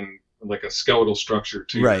bones and like a skeletal structure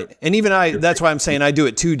to right. And even that's why I'm saying I do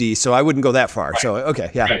it 2D, so I wouldn't go that far. Right. So okay,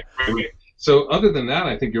 yeah. Right. So other than that,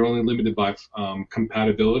 I think you're only limited by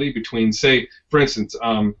compatibility between, say, for instance,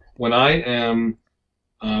 when I am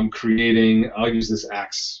creating, I'll use this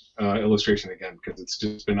axe illustration again because it's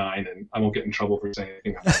just benign and I won't get in trouble for saying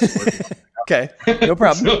anything. Okay, no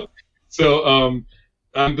problem. So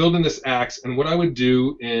I'm building this axe, and what I would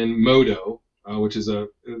do in Modo, which is a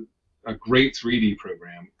great 3D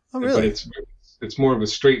program. Oh, really? But it's more of a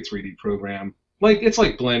straight 3D program. It's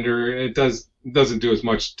like Blender. It doesn't do as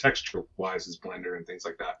much texture-wise as Blender and things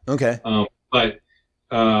like that. Okay. But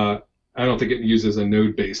I don't think it uses a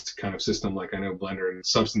node-based kind of system like I know Blender and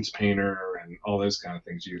Substance Painter and all those kind of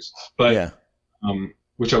things use. But yeah.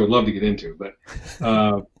 Which I would love to get into. But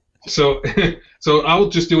so I'll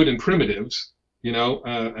just do it in primitives.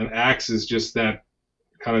 An axe is just that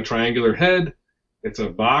kind of triangular head. It's a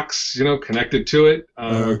box, connected to it.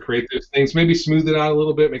 Create those things, maybe smooth it out a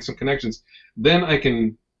little bit, make some connections. Then I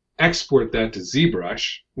can export that to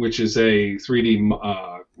ZBrush, which is a 3D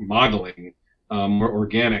modeling, more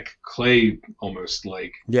organic clay, almost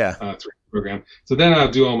 3D program. So then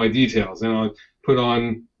I'll do all my details, and I'll put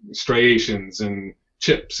on striations and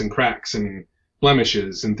chips and cracks and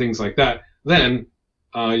blemishes and things like that. Then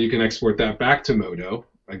you can export that back to Modo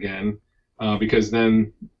again. Because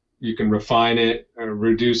then you can refine it,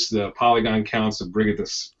 reduce the polygon counts, and bring it the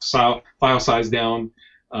file size down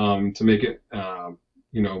to make it,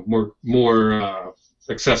 more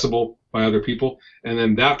accessible by other people. And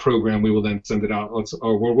then that program, we will then send it out. What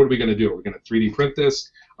are we going to do? Are we going to 3D print this?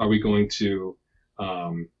 Are we going to,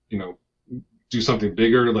 do something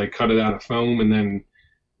bigger, like cut it out of foam, and then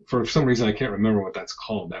for some reason I can't remember what that's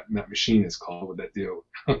called. That machine is called. What that do?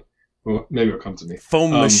 Well, maybe it'll come to me. Foam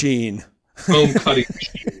machine. Foam cutting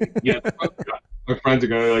machine. Yeah. My friends are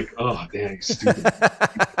going to be like, oh, damn, you stupid.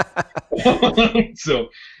 So,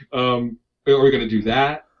 are we going to do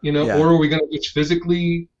that? Or are we going to just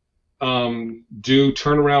physically do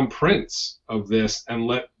turnaround prints of this and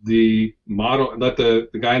let the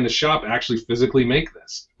guy in the shop actually physically make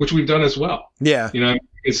this, which we've done as well. Yeah.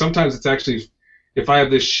 Sometimes it's actually, if I have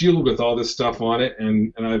this shield with all this stuff on it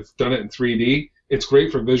and I've done it in 3D, it's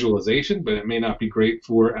great for visualization, but it may not be great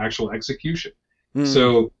for actual execution.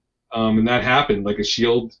 So, and that happened, like a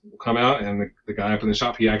shield will come out and the guy up in the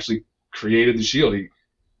shop, he actually created the shield. He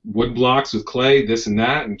wood blocks with clay, this and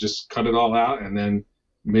that, and just cut it all out, and then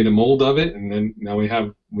made a mold of it, and then now we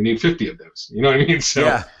need 50 of those. You know what I mean? So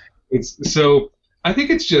yeah. So I think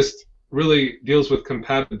it's just really deals with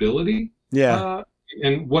compatibility. Yeah.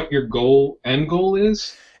 And what your end goal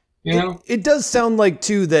is. You know, it does sound like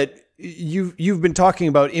too that you've been talking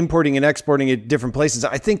about importing and exporting at different places.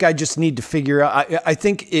 I think I just need to figure out. I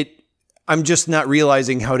think I'm just not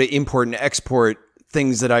realizing how to import and export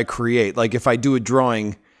things that I create. Like if I do a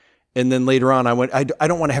drawing, and then later on I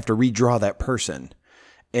don't want to have to redraw that person.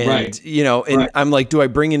 And, right. you know, and right. I'm like, do I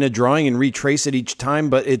bring in a drawing and retrace it each time?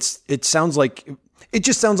 But it just sounds like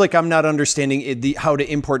I'm not understanding how to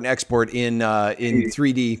import and export in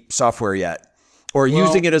 3D software yet, or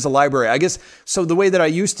using it as a library. I guess, so the way that I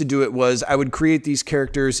used to do it was I would create these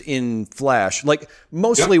characters in Flash. Like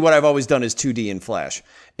mostly what I've always done is 2D in Flash.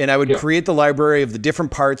 And I would create the library of the different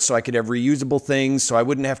parts so I could have reusable things, so I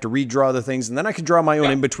wouldn't have to redraw the things. And then I could draw my own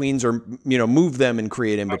in-betweens or, you know, move them and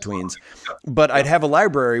create in-betweens. But I'd have a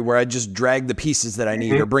library where I'd just drag the pieces that I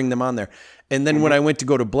need or bring them on there. And then when I went to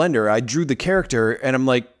go to Blender, I drew the character and I'm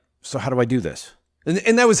like, so how do I do this? And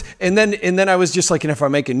then I was just like, and if I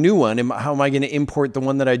make a new one, how am I going to import the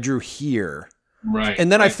one that I drew here? Right.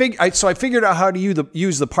 And then I figured out how to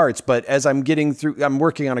use the parts. But as I'm getting through, I'm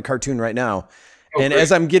working on a cartoon right now. And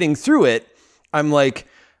as I'm getting through it, I'm like,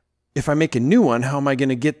 if I make a new one, how am I going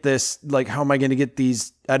to get this? Like, how am I going to get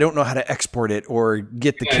these? I don't know how to export it or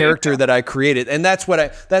get the character that I created. And that's what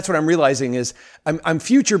I'm realizing is I'm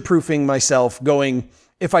future proofing myself going,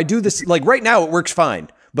 if I do this, like right now it works fine.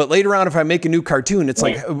 But later on, if I make a new cartoon, it's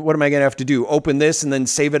like, what am I going to have to do? Open this and then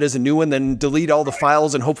save it as a new one, then delete all the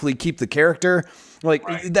files and hopefully keep the character. Like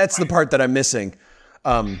that's the part that I'm missing.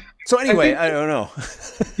 So anyway, I don't know.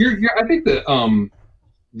 I think that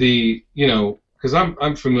you know, because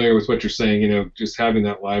I'm familiar with what you're saying. You know, just having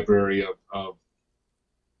that library of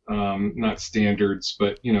not standards,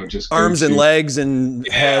 but you know, just arms and legs and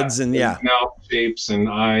heads and mouth shapes and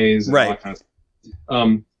eyes and all that kind of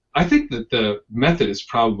stuff. I think that the method is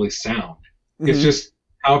probably sound. It's just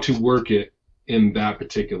how to work it in that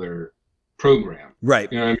particular program.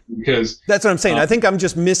 Right. You know what I mean? Because that's what I'm saying. I think I'm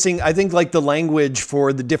just missing. I think like the language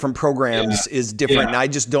for the different programs is different. And I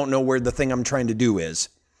just don't know where the thing I'm trying to do is.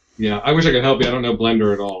 Yeah, I wish I could help you. I don't know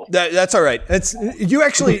Blender at all. That's all right. You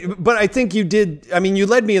actually, but I think you did. I mean, you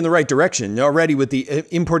led me in the right direction already with the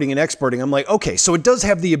importing and exporting. I'm like, okay, so it does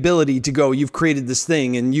have the ability to go, you've created this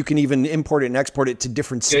thing and you can even import it and export it to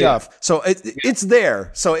different stuff. Yeah. So it's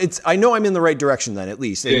there. So I know I'm in the right direction then, at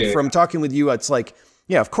least. And from talking with you, it's like,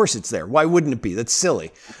 yeah, of course it's there. Why wouldn't it be? That's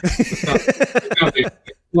silly.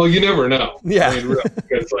 Well, you never know. Yeah. I mean, really,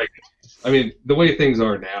 it's like, the way things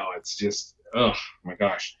are now, it's just, oh my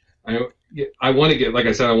gosh. I want to get, like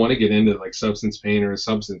I said, I want to get into like Substance Paint or a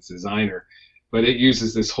Substance Designer, but it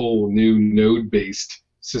uses this whole new node-based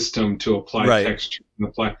system to apply texture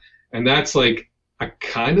and that's like, I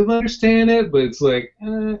kind of understand it, but it's like,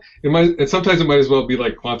 and sometimes it might as well be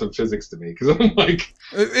like quantum physics to me, because I'm like,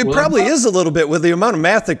 it probably is a little bit with the amount of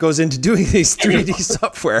math that goes into doing these 3D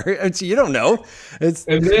software. You don't know. And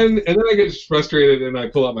then I get frustrated and I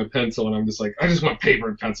pull out my pencil and I'm just like, I just want paper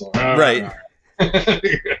and pencil. Right.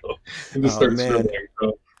 And just start scribbling.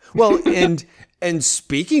 So. Well, and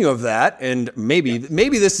speaking of that, and maybe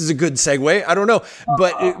this is a good segue. I don't know,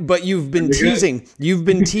 but you've been teasing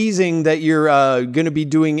that you're going to be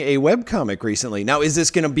doing a webcomic recently. Now, is this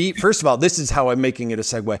going to be? First of all, this is how I'm making it a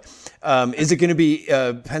segue. Is it going to be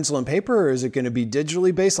pencil and paper, or is it going to be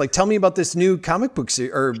digitally based? Like, tell me about this new comic book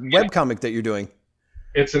or webcomic that you're doing.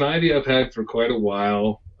 It's an idea I've had for quite a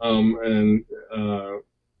while, and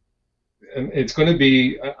it's going to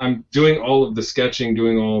be, I'm doing all of the sketching,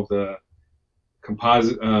 doing all of the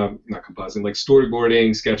not composite, like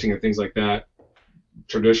storyboarding, sketching, and things like that.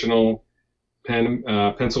 Traditional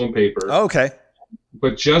pencil and paper. Oh, okay.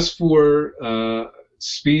 But just for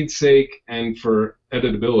speed's sake and for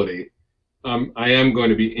editability, I am going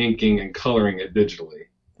to be inking and coloring it digitally.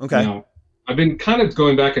 Okay. Now, I've been kind of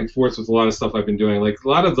going back and forth with a lot of stuff I've been doing. Like a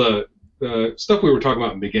lot of the stuff we were talking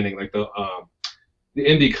about in the beginning, like the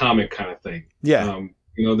indie comic kind of thing. Yeah.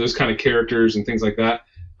 Those kind of characters and things like that.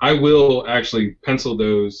 I will actually pencil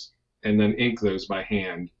those and then ink those by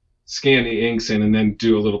hand, scan the inks in, and then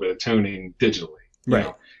do a little bit of toning digitally.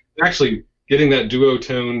 Right. Actually, getting that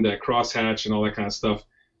duotone, that crosshatch, and all that kind of stuff,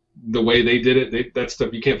 the way they did it, that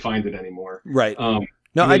stuff, you can't find it anymore. Right.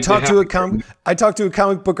 No, I talked to a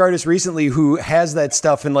comic book artist recently who has that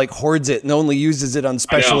stuff and like hoards it and only uses it on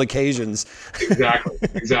special occasions.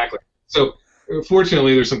 Exactly. So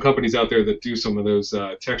fortunately, there's some companies out there that do some of those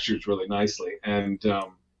textures really nicely, and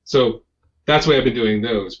so that's why I've been doing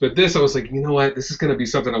those. But this, I was like, you know what? This is going to be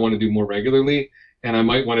something I want to do more regularly, and I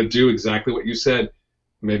might want to do exactly what you said.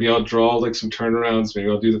 Maybe I'll draw like some turnarounds. Maybe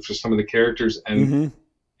I'll do that for some of the characters and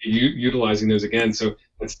utilizing those again. So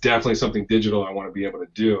that's definitely something digital I want to be able to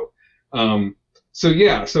do. So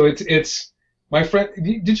it's my friend.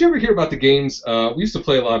 Did you ever hear about the games? We used to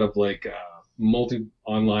play a lot of like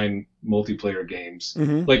online multiplayer games,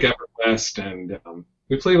 like EverQuest, and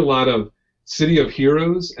we played a lot of City of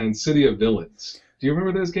Heroes and City of Villains. Do you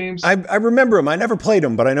remember those games? I remember them. I never played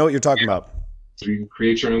them, but I know what you're talking about. So you can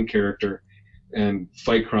create your own character and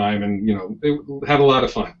fight crime, and it had a lot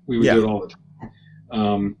of fun. We would do it all the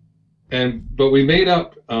time. But we made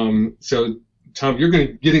up. So Tom, you're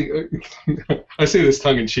getting. I say this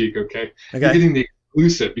tongue in cheek, okay? You're getting the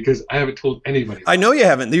exclusive because I haven't told anybody. I know you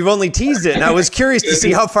haven't. You've only teased it, and I was curious to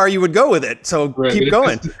see how far you would go with it. So keep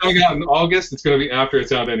going. It's coming out in August. It's going to be after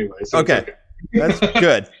it's out anyway. So okay. That's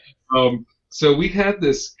good. So we had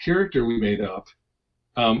this character we made up.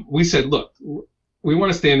 We said, look, we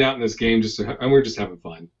want to stand out in this game, and we're just having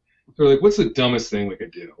fun. So we're like, what's the dumbest thing we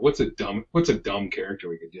could do? What's a dumb character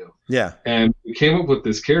we could do? Yeah. And we came up with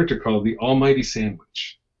this character called the Almighty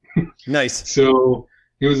Sandwich. Nice. So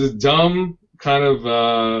he was a dumb kind of,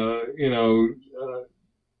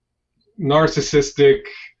 narcissistic,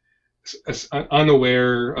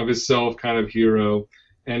 unaware of himself kind of hero,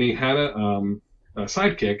 and he had a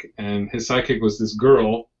sidekick, and his sidekick was this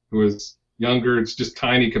girl who was younger, it's just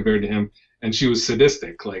tiny compared to him, and she was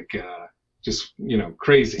sadistic, like just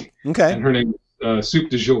crazy. Okay. And her name was Soup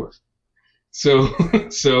du Jour. So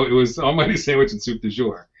it was Almighty Sandwich and Soup du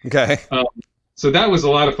Jour. Okay. So that was a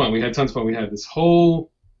lot of fun. We had tons of fun. We had this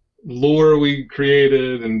whole lore we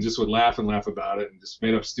created and just would laugh and laugh about it and just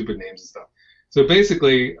made up stupid names and stuff. So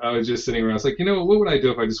basically, I was just sitting around. I was like, what would I do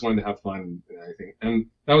if I just wanted to have fun and everything? And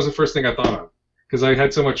that was the first thing I thought of because I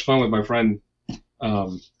had so much fun with my friend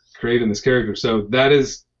creating this character. So that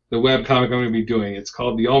is the webcomic I'm going to be doing. It's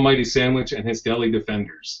called The Almighty Sandwich and His Deli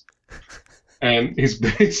Defenders. And he's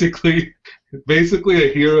basically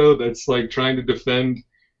a hero that's like trying to defend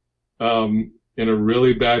in a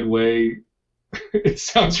really bad way. It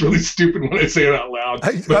sounds really stupid when I say it out loud.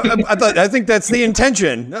 I think that's the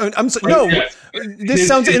intention. This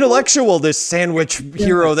sounds intellectual, this sandwich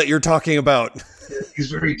hero that you're talking about.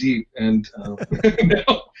 He's very deep, and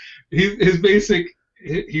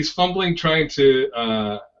he's fumbling trying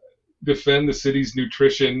to defend the city's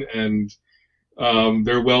nutrition and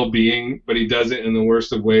their well-being, but he does it in the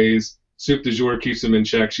worst of ways. Soup du Jour keeps him in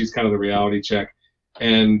check. She's kind of the reality check.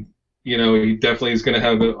 And he definitely is going to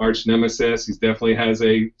have an arch nemesis. He definitely has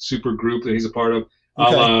a super group that he's a part of, a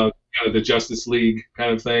la kind of the Justice League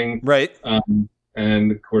kind of thing. Right.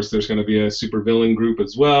 And, of course, there's going to be a super villain group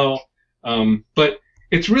as well. But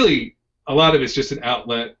it's really, a lot of it's just an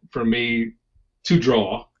outlet for me to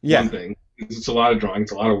draw. One thing. It's a lot of drawing.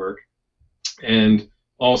 It's a lot of work. And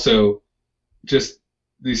also just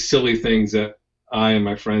these silly things that I and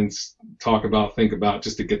my friends talk about, think about,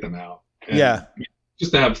 just to get them out. And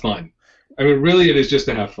just to have fun. I mean, really, it is just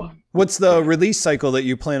to have fun. What's the release cycle that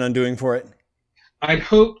you plan on doing for it? I'd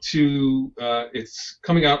hope to, it's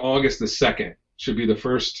coming out August the 2nd, should be the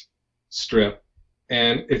first strip.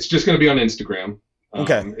 And it's just going to be on Instagram.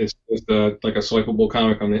 Okay. It's just like a swipeable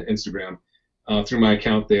comic on Instagram through my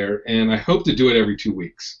account there. And I hope to do it every 2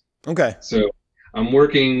 weeks. Okay. So I'm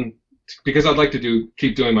working, because I'd like to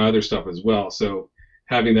keep doing my other stuff as well. So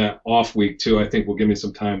having that off week, too, I think will give me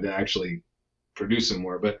some time to actually produce some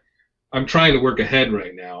more. But I'm trying to work ahead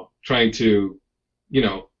right now, trying to,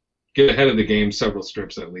 get ahead of the game several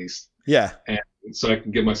strips at least. Yeah. And so I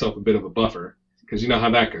can give myself a bit of a buffer, because you know how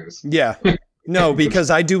that goes. Yeah. No,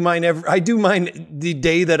 because I do mine the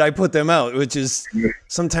day that I put them out, which is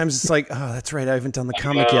sometimes it's like, oh, that's right, I haven't done the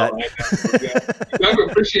comic yet. I've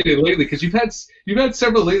appreciated it lately because you've had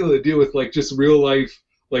several lately to deal with like just real life,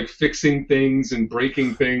 like fixing things and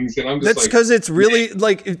breaking things, and I'm just that's because it's really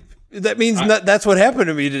like. That means that's what happened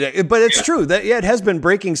to me today. But it's true that it has been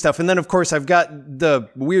breaking stuff. And then, of course, I've got the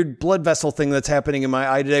weird blood vessel thing that's happening in my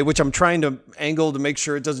eye today, which I'm trying to angle to make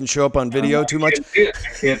sure it doesn't show up on video too much. I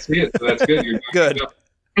can't see it, so that's good. You're good.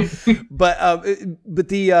 But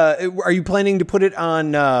are you planning to put it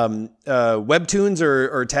on Webtoons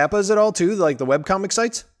or Tapas at all too, like the webcomic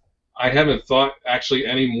sites? I haven't thought actually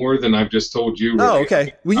any more than I've just told you. Really. Oh,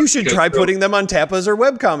 okay. Well, you should try putting them on Tapas or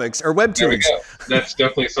Webcomics or Webtoons. There we go. That's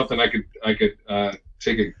definitely something I could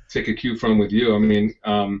take a cue from with you. I mean,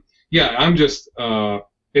 I'm just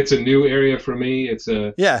it's a new area for me. I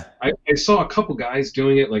saw a couple guys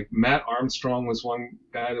doing it. Like Matt Armstrong was one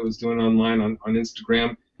guy that was doing it online on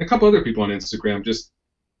Instagram. A couple other people on Instagram just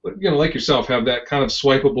like yourself, have that kind of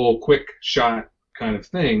swipeable, quick shot kind of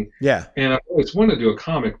thing. Yeah. And I've always wanted to do a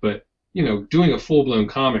comic, but doing a full-blown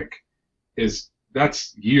comic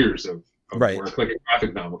that's years of right. work, like a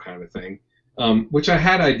graphic novel kind of thing, which I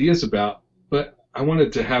had ideas about, but I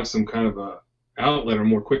wanted to have some kind of a outlet or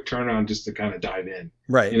more quick turnaround just to kind of dive in.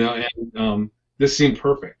 Right. And this seemed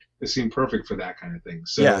perfect. It seemed perfect for that kind of thing.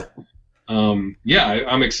 So,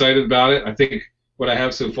 I'm excited about it. I think what I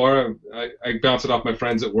have so far, I bounce it off my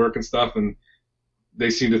friends at work and stuff, and they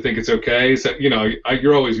seem to think it's okay. So,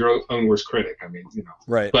 you're always your own worst critic. I mean,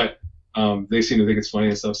 right. But they seem to think it's funny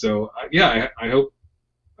and stuff. So, I hope,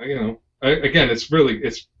 again, it's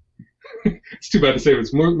it's too bad to say, but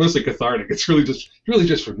it's mostly cathartic. It's really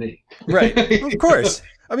just for me. Right. Of course.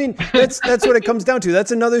 I mean, that's what it comes down to.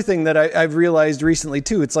 That's another thing that I've realized recently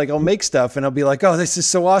too. It's like I'll make stuff and I'll be like, oh, this is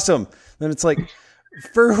so awesome. Then it's like,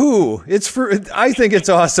 for who? I think it's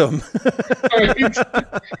awesome. Right.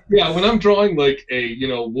 Yeah, when I'm drawing like a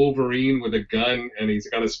Wolverine with a gun and he's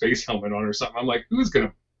got a space helmet on or something, I'm like, who's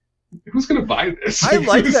gonna buy this? I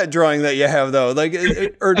like that drawing that you have though. Like,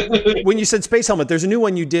 or when you said space helmet, there's a new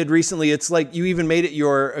one you did recently. It's like you even made it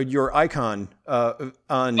your icon on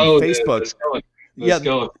Facebook.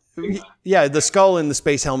 Yeah, the skull and the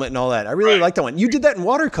space helmet and all that. I really like that one. You did that in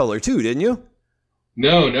watercolor too, didn't you?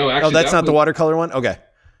 No, actually. Oh, that's not the watercolor one? Okay.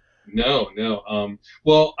 No.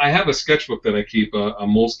 Well, I have a sketchbook that I keep, a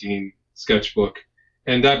Moleskine sketchbook,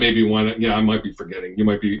 and that may be one. Yeah, I might be forgetting. You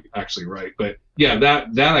might be actually right, but yeah,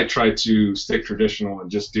 that I try to stick traditional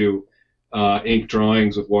and just do ink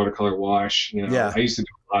drawings with watercolor wash. I used to do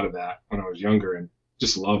a lot of that when I was younger, and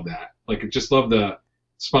just love that. Like, just love the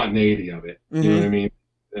spontaneity of it. Mm-hmm. You know what I mean?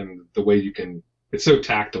 And the way you can. It's so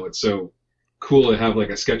tactile. It's so cool to have like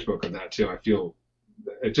a sketchbook of that too. I feel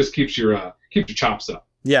it just keeps your chops up.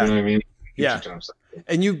 Yeah. You know what I mean? Yeah.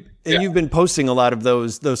 And you've been posting a lot of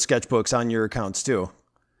those sketchbooks on your accounts too.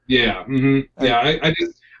 Yeah. Mm-hmm. Yeah.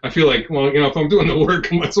 I feel like, well, if I'm doing the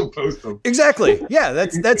work, I might as well post them. Exactly. Yeah.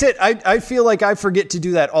 That's it. I feel like I forget to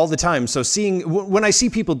do that all the time. So when I see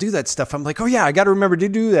people do that stuff, I'm like, oh yeah, I got to remember to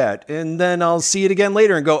do that. And then I'll see it again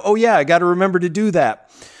later and go, oh yeah, I got to remember to do that.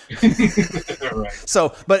 Right.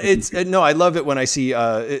 So, but I love it when I see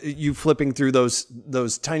you flipping through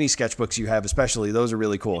those tiny sketchbooks you have, especially. Those are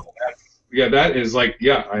really cool. Yeah, that is like,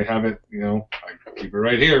 I have it, I keep it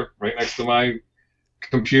right here, right next to my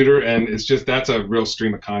computer, and it's just, that's a real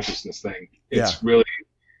stream of consciousness thing. It's really,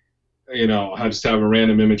 I just have a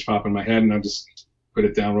random image pop in my head and I just put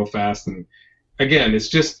it down real fast. And again, it's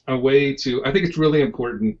just a way to, I think it's really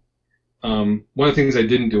important. One of the things I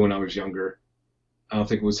didn't do when I was younger, I don't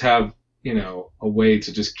think, was have, a way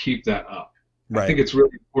to just keep that up. Right. I think it's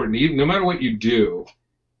really important. Even no matter what you do,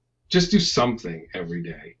 just do something every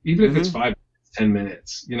day. Even if it's 5 minutes, 10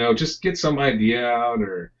 minutes, just get some idea out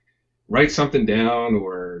or write something down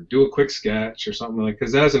or do a quick sketch or something like,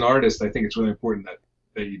 because as an artist, I think it's really important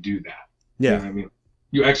that you do that. Yeah. I mean,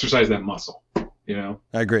 you exercise that muscle, I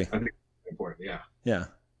agree. I think it's important. Yeah. Yeah.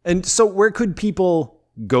 And so where could people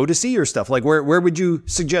go to see your stuff? Like where would you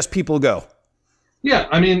suggest people go? Yeah,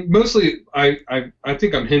 I mean, mostly I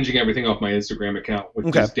think I'm hinging everything off my Instagram account,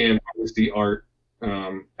 which is Dan Hardesty Art,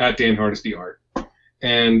 at Dan Hardesty Art.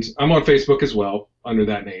 And I'm on Facebook as well, under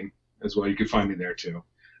that name as well. You can find me there too.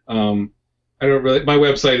 I don't really, my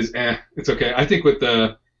website is, it's okay. I think with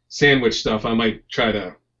the sandwich stuff, I might try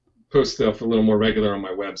to post stuff a little more regular on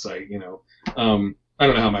my website, I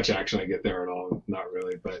don't know how much action I get there at all. Not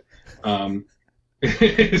really, but,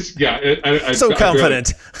 so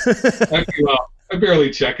confident. I barely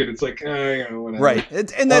check it. It's like, whatever. Right.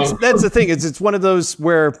 And that's the thing. It's one of those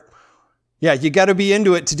where, you got to be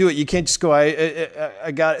into it to do it. You can't just go,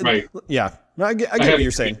 I got it. Right. Yeah. No, I get what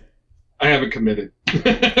you're saying. I haven't committed.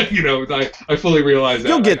 I fully realize that.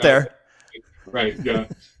 You'll get there. Right. Yeah.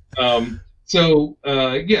 Probably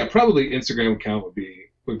Instagram account would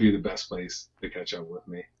be the best place to catch up with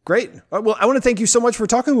me. Great. Well, I want to thank you so much for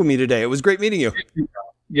talking with me today. It was great meeting you.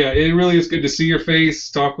 Yeah, it really is good to see your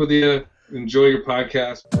face, talk with you. Enjoy your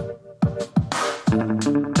podcast.